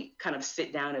only kind of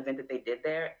sit-down event that they did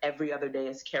there. Every other day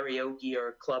is karaoke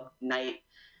or club night.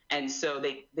 And so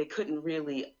they couldn't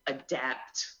really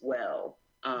adapt well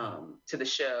to the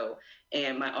show.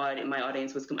 And my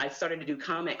audience was – I started to do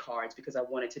comment cards because I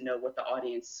wanted to know what the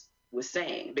audience was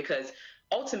saying, because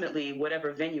ultimately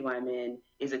whatever venue I'm in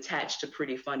is attached to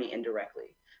Pretty Funny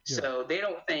indirectly. Yeah. So they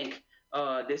don't think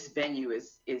this venue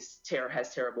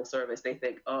has terrible service. They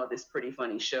think, oh, this Pretty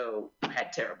Funny show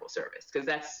had terrible service, because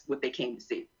that's what they came to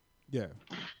see. Yeah.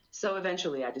 So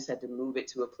eventually I just had to move it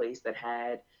to a place that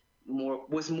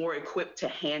was more equipped to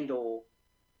handle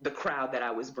the crowd that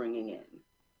I was bringing in.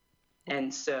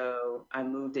 And so I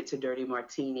moved it to Dirty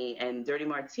Martini, and Dirty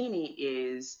Martini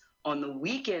is on the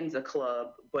weekends a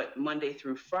club, but Monday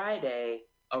through Friday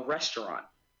a restaurant.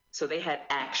 So they had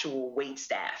actual wait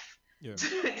staff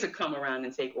to come around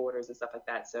and take orders and stuff like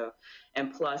that. So,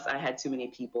 and plus I had too many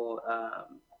people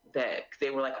that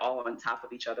they were like all on top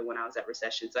of each other when I was at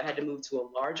Recession. So I had to move to a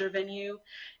larger venue,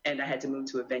 and I had to move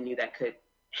to a venue that could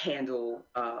handle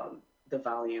the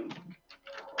volume.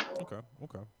 Okay.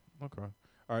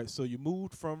 All right. So you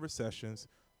moved from Recessions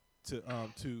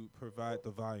to provide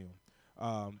the volume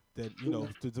that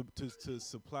to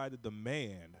supply the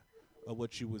demand of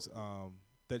what you was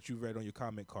that you read on your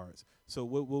comment cards. So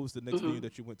what was the next venue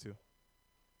that you went to?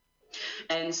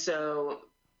 And so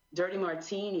Dirty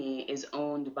Martini is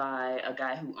owned by a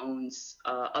guy who owns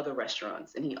other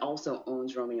restaurants, and he also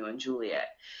owns Romeo and Juliet.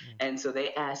 And so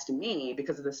they asked me,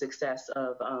 because of the success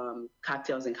of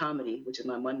Cocktails and Comedy, which is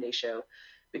my Monday show,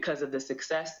 because of the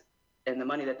success and the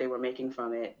money that they were making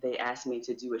from it, they asked me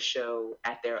to do a show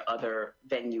at their other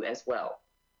venue as well.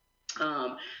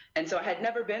 And so I had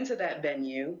never been to that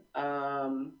venue.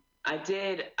 I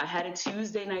had a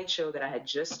Tuesday night show that I had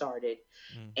just started,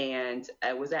 and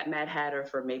I was at Mad Hatter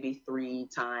for maybe 3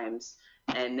 times.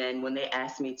 And then when they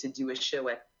asked me to do a show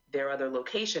at their other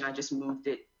location, I just moved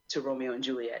it to Romeo and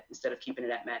Juliet instead of keeping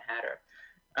it at Mad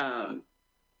Hatter.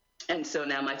 And so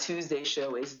now my Tuesday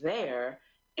show is there,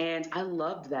 and I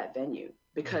loved that venue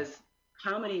because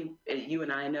comedy, you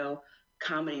and I know,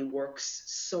 comedy works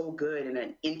so good in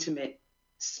an intimate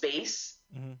space.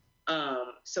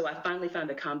 So I finally found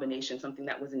a combination, something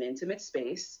that was an intimate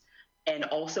space and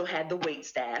also had the wait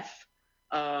staff,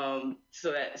 so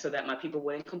that my people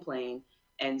wouldn't complain.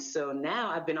 And so now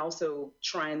I've been also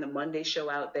trying the Monday show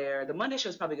out there. The Monday show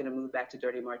is probably going to move back to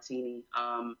Dirty Martini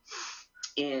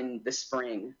in the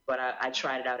spring, but I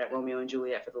tried it out at Romeo and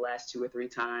Juliet for the last 2 or 3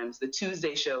 times. The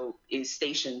Tuesday show is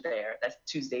stationed there. That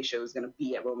Tuesday show is going to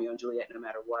be at Romeo and Juliet no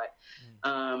matter what.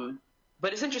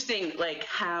 But it's interesting, like,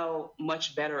 how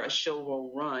much better a show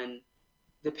will run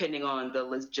depending on the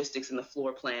logistics and the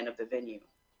floor plan of the venue.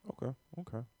 Okay.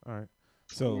 All right.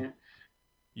 So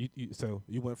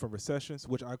you went from Recessions,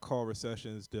 which I call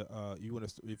Recessions,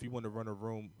 if you want to run a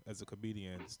room as a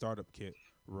comedian, startup kit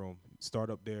room, start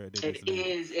up there. It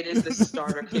is the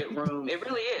starter kit room. It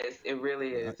really is.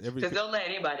 Because they'll let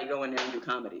anybody go in there and do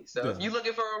comedy. So if you're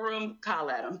looking for a room, call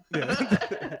at them.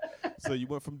 Yeah. So you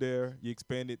went from there, you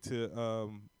expanded to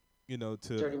to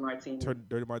Dirty Martini.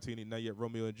 Dirty Martini. Now you have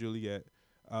Romeo and Juliet.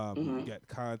 You got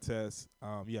contests.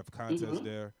 You have contests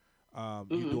there.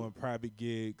 You're doing private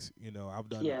gigs. I've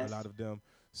done a lot of them.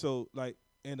 So, like,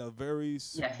 in a very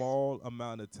small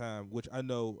amount of time, which I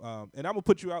know, and I'm gonna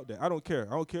put you out there. I don't care.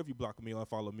 I don't care if you block me or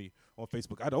follow me on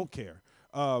Facebook. I don't care.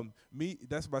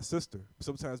 That's my sister.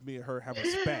 Sometimes me and her have a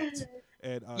spat.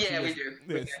 And we do.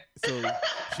 Yes, so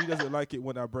she doesn't like it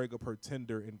when I bring up her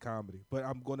Tinder in comedy, but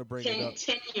I'm going to bring it up.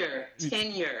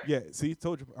 Tenure. Yeah, see,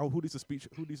 told you. Who needs a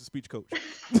speech coach?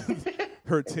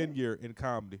 Her tenure in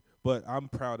comedy, but I'm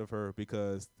proud of her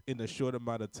because in the short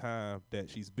amount of time that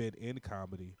she's been in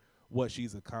comedy, what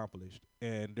she's accomplished,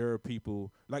 and there are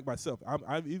people like myself.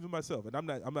 I'm even myself, and I'm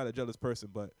not a jealous person,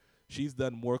 but she's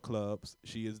done more clubs.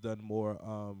 She has done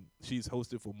more. She's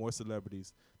hosted for more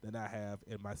celebrities than I have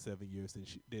in my 7 years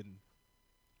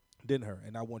than her.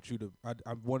 And I want you to.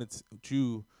 I wanted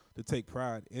you to take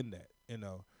pride in that.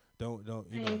 Don't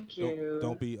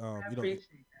be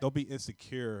don't be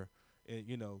insecure. And,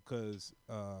 because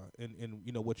in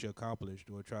what you accomplished,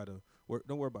 or try to work.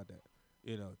 Don't worry about that.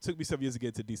 It took me 7 years to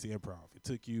get to DC Improv. It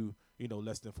took you,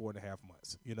 less than 4.5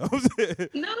 months. No,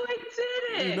 it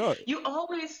didn't. You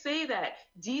always say that.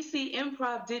 DC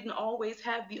Improv didn't always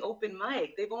have the open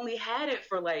mic. They've only had it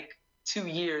for like 2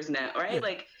 years now, right? Yeah.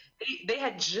 Like they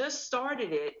had just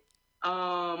started it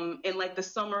in like the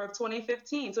summer of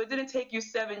 2015. So it didn't take you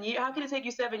 7 years. How can it take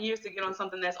you 7 years to get on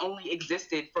something that's only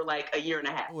existed for like a year and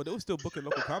a half? Well, they were still booking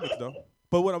local comics though.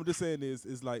 But what I'm just saying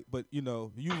is like, but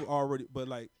you've already, but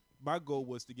like my goal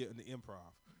was to get into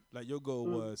improv. Like your goal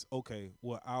was, okay,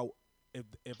 well,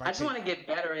 if I I just take want to get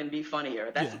better and be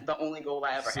funnier. That's yeah. the only goal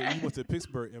I ever So had. you went to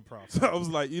Pittsburgh Improv. So I was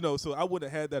like, so I would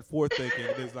have had that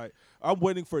forethinking. And it's like I'm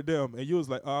waiting for them, and you was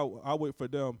like, oh, I'll wait for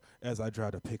them as I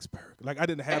drive to Pittsburgh. Like I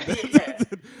didn't have Yeah.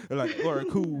 that. Like, all right,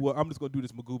 cool. Well, I'm just gonna do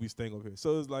this Magoobies thing over here.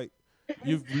 So it's like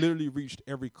you've literally reached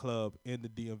every club in the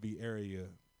DMV area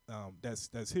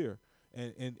that's here.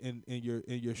 And in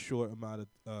your short amount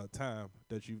of time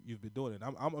that you've been doing it,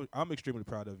 I'm extremely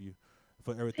proud of you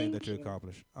for everything that Thank you you.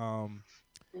 accomplished. Thank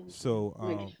you. So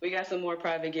We got some more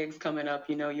private gigs coming up.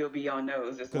 You know, you'll be on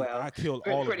those as because well. I killed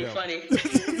all of Pretty them. funny.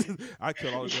 I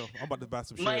killed all of them. I'm about to buy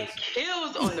some Mike shares.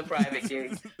 kills on the private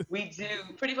gigs. We do.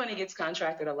 Pretty Funny gets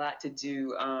contracted a lot to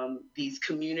do these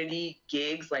community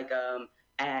gigs, like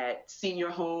at senior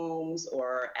homes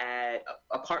or at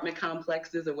apartment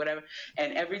complexes or whatever.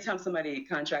 And every time somebody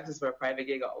contracts us for a private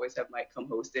gig, I always have Mike come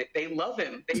host it. They love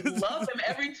him. They love him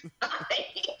every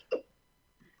time.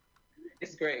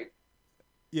 It's great.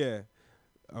 Yeah.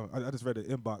 I just read the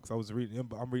inbox. I was reading.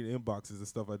 I'm reading inboxes and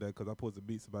stuff like that because I'm supposed to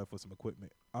meet somebody for some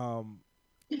equipment. And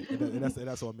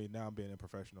that's on me. Now I'm being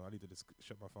unprofessional. I need to just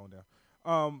shut my phone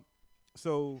down.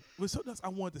 So there's something else I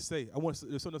wanted to say. There's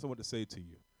something else I wanted to say to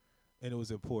you, and it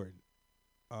was important.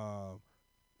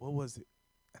 What was it?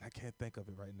 And I can't think of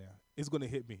it right now. It's gonna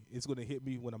hit me. It's gonna hit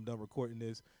me when I'm done recording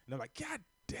this, and I'm like, God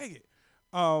dang it.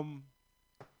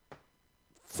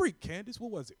 Freak, Candace.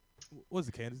 What was it? What was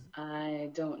it, Candace?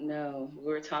 I don't know.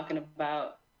 We were talking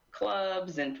about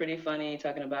clubs and Pretty Funny,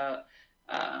 talking about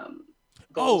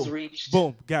goals Oh, reached.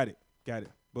 boom, got it,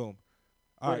 boom.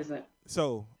 All What right. is it?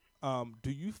 So,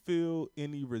 do you feel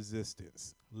any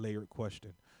resistance? Layered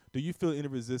question. Do you feel any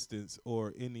resistance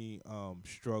or any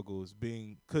struggles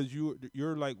being because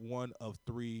you're like one of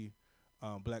three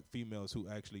black females who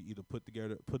actually either put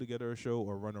together a show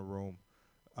or run a room.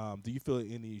 Do you feel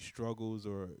any struggles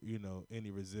or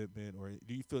any resentment or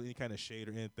do you feel any kind of shade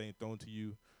or anything thrown to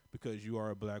you because you are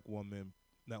a black woman,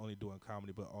 not only doing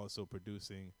comedy but also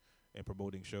producing and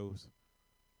promoting shows?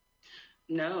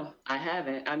 No, I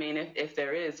haven't. I mean, if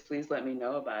there is, please let me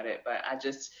know about it. But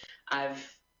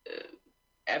I've,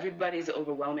 everybody's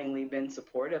overwhelmingly been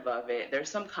supportive of it. There's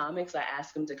some comics I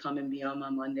ask them to come and be on my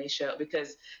Monday show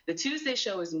because the Tuesday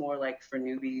show is more like for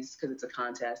newbies because it's a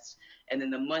contest, and then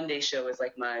the Monday show is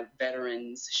like my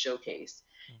veterans showcase.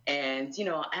 And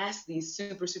I'll ask these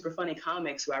super super funny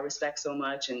comics who I respect so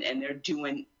much, and they're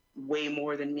doing way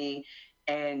more than me,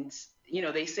 and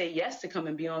they say yes to come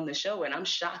and be on the show, and I'm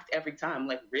shocked every time.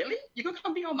 Like, really? You gonna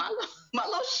come be on my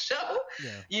little show?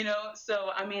 Yeah. So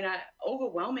I mean,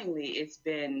 overwhelmingly it's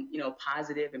been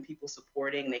positive and people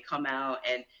supporting. They come out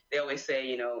and they always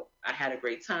say, I had a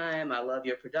great time. I love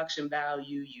your production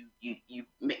value. You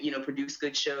produce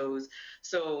good shows.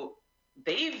 So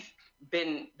they've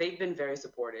been very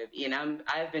supportive, and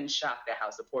I've been shocked at how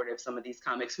supportive some of these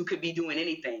comics who could be doing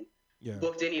anything Yeah.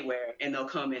 booked anywhere, and they'll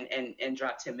come and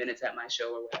drop 10 minutes at my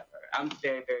show or whatever. I'm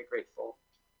very, very grateful.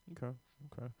 Okay.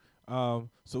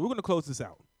 So we're gonna close this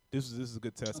out. This is a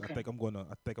good test. Okay. I think I'm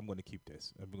gonna keep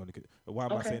this. Why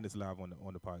am I Okay. saying this live on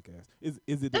the podcast? Is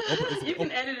it the open? Is it You the can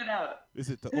open, edit it out. is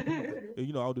it the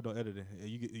open? I'll do no editing.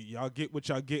 Y'all get what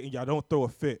y'all get, and y'all don't throw a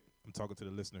fit. I'm talking to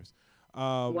the listeners.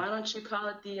 Why don't you call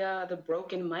it the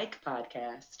Broken Mic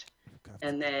podcast? God,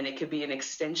 And then it could be an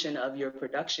extension of your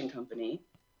production company.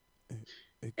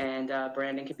 And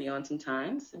Brandon could be on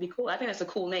sometimes. It'd be cool. I think that's a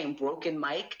cool name, Broken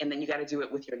Mic. And then you got to do it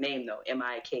with your name, though,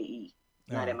 Mike,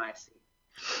 not MIC.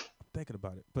 I'm thinking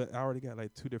about it, but I already got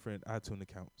like 2 different iTunes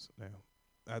accounts now.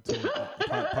 iTunes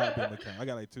Podbean account. I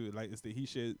got like 2. Like it's the he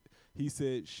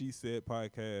said, she said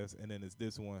podcast, and then it's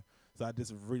this one. So I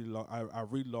just I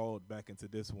reload back into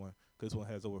this one because this one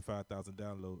has over 5,000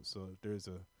 downloads. So there's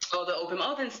a the open.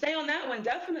 Oh, then stay on that one,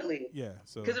 definitely. yeah.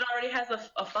 So Because it already has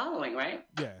a following, right?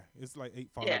 yeah, it's like 8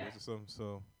 followers Yeah. or something.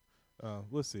 So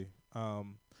we'll see.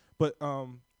 But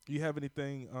do you have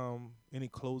anything, any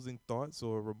closing thoughts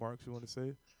or remarks you want to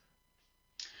say?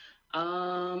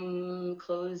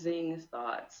 Closing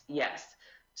thoughts. Yes.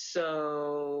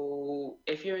 So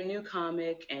if you're a new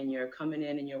comic and you're coming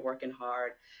in and you're working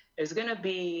hard, there's gonna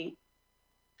be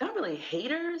not really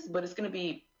haters, but it's gonna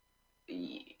be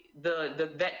the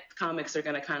vet comics are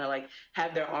gonna kind of like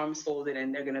have their arms folded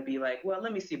and they're gonna be like, well,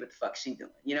 let me see what the fuck she doing.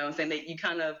 You know what I'm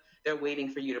saying? They're waiting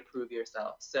for you to prove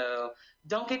yourself. So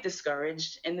don't get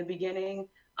discouraged in the beginning.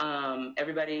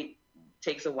 Everybody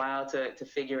takes a while to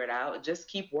figure it out. Just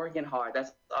keep working hard.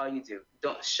 That's all you do.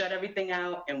 Don't shut everything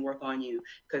out and work on you,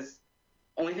 because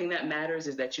only thing that matters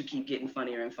is that you keep getting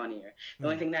funnier and funnier. The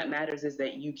only thing that matters is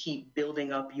that you keep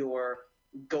building up your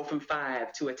go from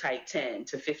 5 to a tight 10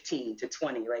 to 15 to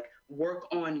 20. Like, work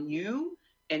on you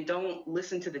and don't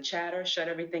listen to the chatter. Shut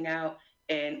everything out,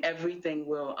 and everything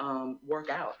will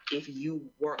work out if you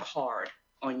work hard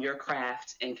on your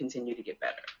craft and continue to get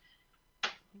better.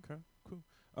 Okay, cool.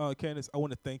 Candace, I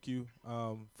want to thank you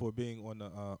for being on the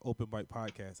Open Mic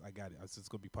podcast. I got it. It's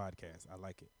going to be podcast. I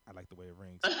like it. I like the way it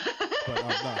rings.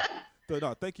 But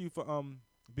no, thank you for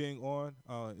being on.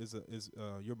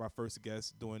 You're my first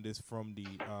guest doing this from the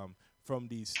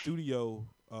studio.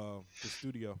 The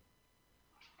studio.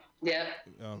 Yeah.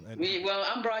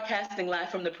 I'm broadcasting live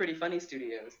from the Pretty Funny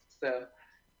Studios. So,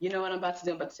 you know what I'm about to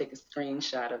do? I'm about to take a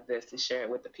screenshot of this and share it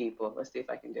with the people. Let's see if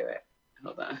I can do it.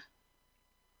 Hold on.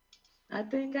 I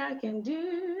think I can do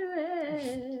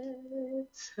it.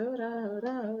 Hold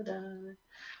on.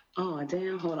 Oh,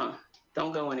 damn. Hold on.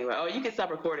 Don't go anywhere. Oh, you can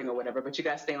stop recording or whatever, but you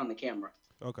got to stay on the camera.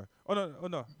 Okay. Oh,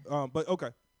 no. But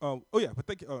okay. But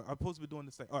thank you. I'm supposed to be doing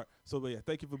this thing. All right. So, but yeah,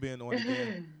 thank you for being on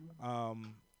again.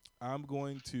 I'm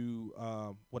going to,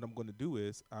 what I'm going to do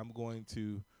is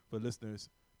for listeners,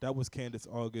 that was Candace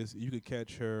August. You could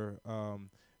catch her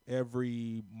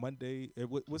every Monday.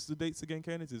 What's the dates again,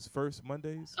 Candace? It's first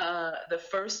Mondays? The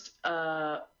first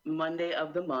Monday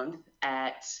of the month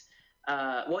at,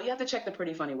 you have to check the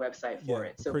Pretty Funny website for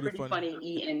it. So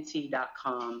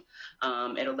prettyfunnyent.com.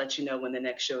 It'll let you know when the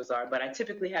next shows are. But I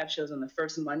typically have shows on the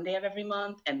first Monday of every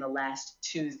month and the last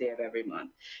Tuesday of every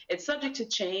month. It's subject to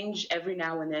change every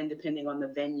now and then, depending on the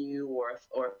venue or if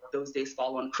those days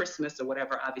fall on Christmas or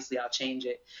whatever. Obviously, I'll change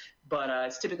it. But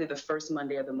it's typically the first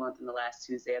Monday of the month and the last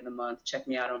Tuesday of the month. Check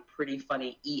me out on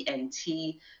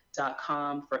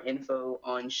prettyfunnyent.com for info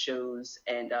on shows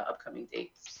and upcoming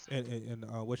dates. And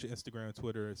what's your Instagram,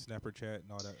 Twitter, Snapchat,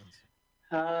 and all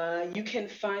that? You can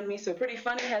find me. So Pretty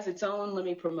Funny has its own. Let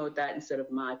me promote that instead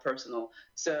of my personal.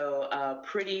 So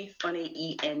Pretty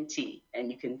Funny ENT,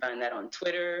 and you can find that on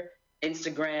Twitter,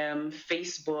 Instagram,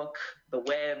 Facebook, the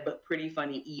web. Pretty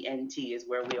Funny ENT is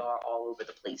where we are all over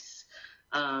the place.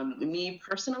 Me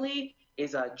personally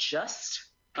is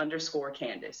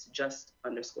just_Candace.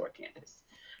 Just_Candace.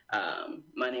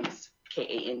 My name is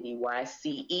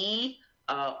KANDYCE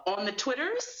on the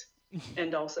Twitters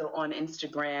and also on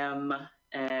Instagram,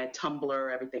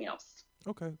 Tumblr, everything else.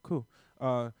 Okay, cool.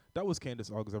 That was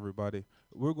Candace August, everybody.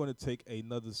 We're going to take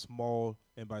another small,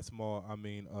 and by small, I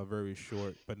mean a very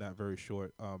short, but not very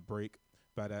short, break.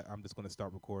 By that, I'm just going to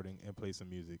start recording and play some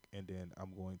music, and then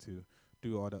I'm going to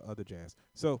do all the other jazz.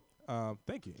 So,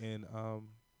 thank you, and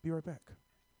be right back.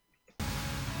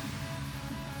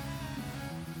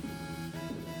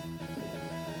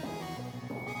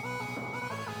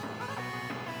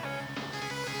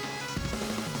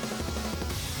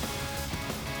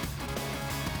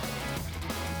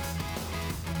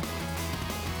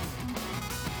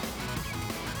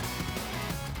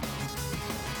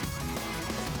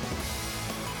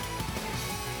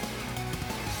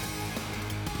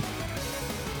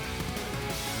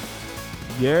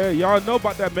 Yeah, y'all know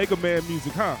about that Mega Man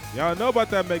music, huh?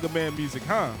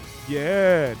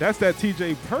 Yeah, that's that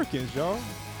TJ Perkins, y'all.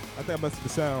 I think I messed up the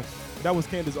sound. That was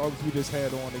Candace August we just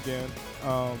had on again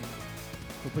for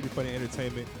Pretty Funny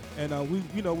Entertainment. And we're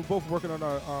both working on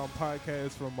our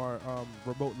podcast from our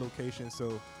remote location.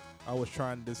 So I was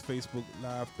trying this Facebook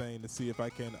Live thing to see if I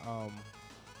can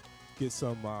get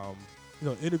some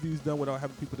interviews done without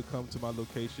having people to come to my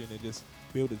location and just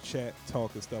be able to chat,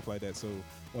 talk, and stuff like that. So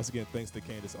once again, thanks to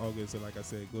Candace August, and like I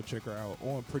said, go check her out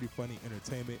on Pretty Funny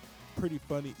Entertainment,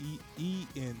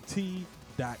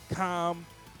 prettyfunnyent.com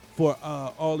for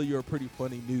all of your Pretty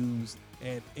Funny news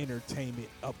and entertainment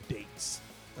updates.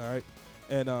 All right,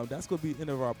 and that's gonna be the end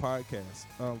of our podcast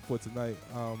for tonight.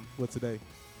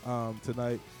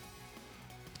 Tonight.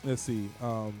 Let's see.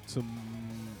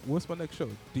 What's my next show?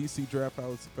 DC Draft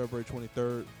House, February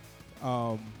 23rd.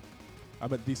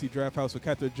 I'm at DC Draft House for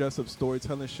Catherine Jessup's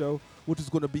storytelling show, which is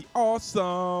going to be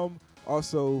awesome.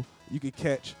 Also, you can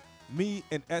catch me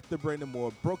and at the Brandon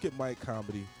Moore Broken Mic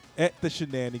Comedy at the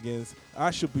Shenanigans.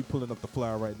 I should be pulling up the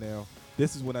flyer right now.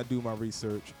 This is when I do my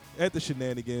research. At the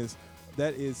Shenanigans,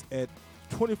 that is at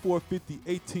 2450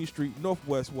 18th Street,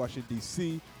 Northwest Washington,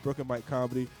 D.C., Broken Mic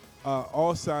Comedy.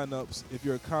 All sign-ups, if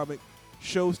you're a comic,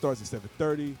 show starts at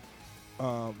 7:30.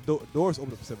 Doors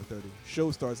open up at 7:30. Show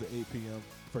starts at 8 p.m.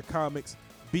 For comics,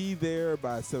 be there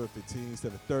by 7:15,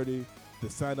 7:30. The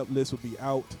sign-up list will be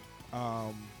out.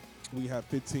 We have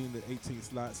 15 to 18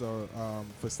 slots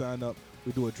for sign-up.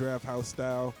 We do a draft house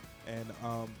style. And,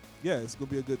 it's going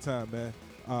to be a good time, man.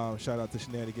 Shout out to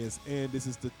Shenanigans. And this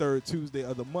is the third Tuesday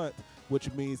of the month, which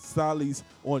means Solly's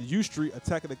on U Street,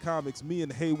 Attack of the Comics. Me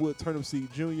and Haywood Turnipseed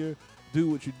Jr. do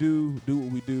what you do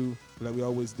what we do, like we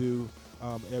always do.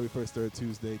 Every first, third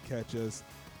Tuesday, catch us.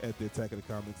 at the Attack of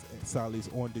the Comics and Sally's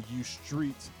on the U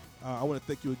Street. I want to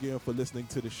thank you again for listening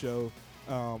to the show.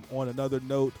 On another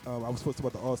note, I was supposed to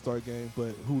talk about the All-Star game,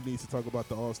 but who needs to talk about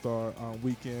the All-Star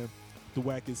weekend? The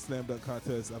wackest slam dunk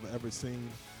contest I've ever seen.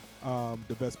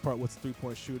 The best part was the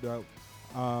three-point shootout.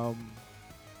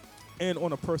 And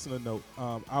on a personal note,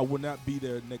 I will not be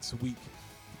there next week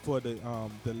for the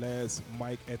last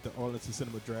mic at the Arlington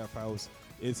Cinema Draft House.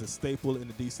 It's a staple in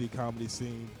the DC comedy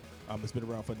scene. It's been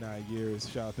around for 9 years.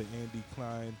 Shout out to Andy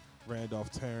Klein,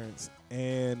 Randolph Terrence,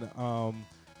 and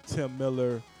Tim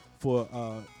Miller for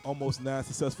almost 9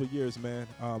 successful years, man.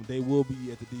 They will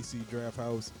be at the DC Draft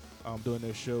House doing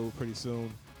their show pretty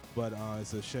soon, but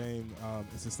it's a shame.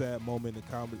 It's a sad moment in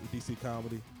comedy, DC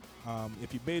comedy.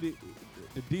 If you made it,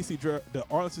 the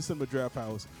Arlington Cinema Draft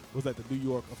House was like the New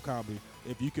York of comedy.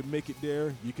 If you can make it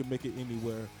there, you can make it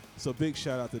anywhere. So big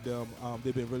shout out to them.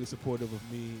 They've been really supportive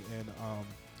of me, and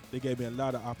they gave me a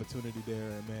lot of opportunity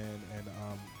there, man.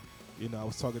 And I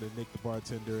was talking to Nick, the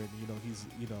bartender, and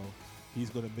he's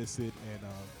gonna miss it, and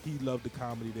he loved the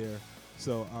comedy there.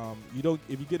 So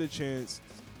if you get a chance,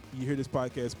 you hear this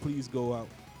podcast, please go out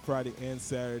Friday and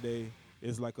Saturday.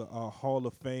 It's like a Hall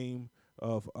of Fame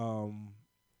of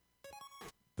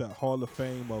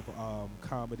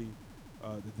comedy,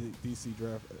 the DC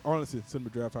Draft, Arlington Cinema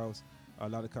Draft House. A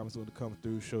lot of comics want to come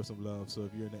through, show some love. So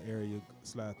if you're in the area,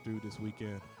 slide through this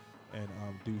weekend and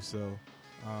do so.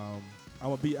 I'm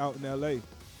gonna be out in LA,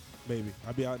 maybe.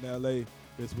 I'll be out in LA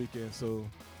this weekend. So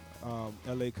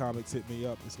LA Comics, hit me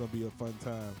up. It's gonna be a fun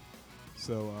time.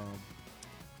 So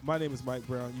my name is Mike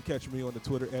Brown. You catch me on the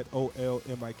Twitter at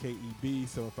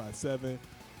OLMIKEB757.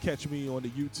 Catch me on the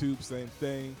YouTube, same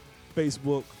thing.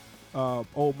 Facebook,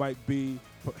 Old Mike B.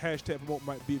 Hashtag promote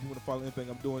Mike B if you want to follow anything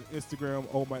I'm doing. Instagram,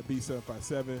 Old Mike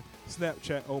B757.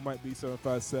 Snapchat, Old Mike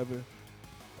B757.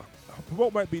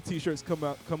 Promote Mike B t-shirts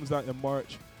comes out in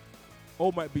March.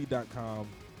 OldMikeB.com.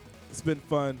 It's been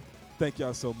fun. Thank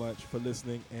y'all so much for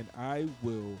listening, and I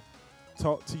will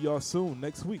talk to y'all soon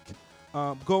next week.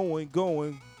 Going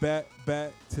back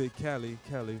to Cali.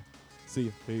 See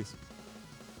you. Peace.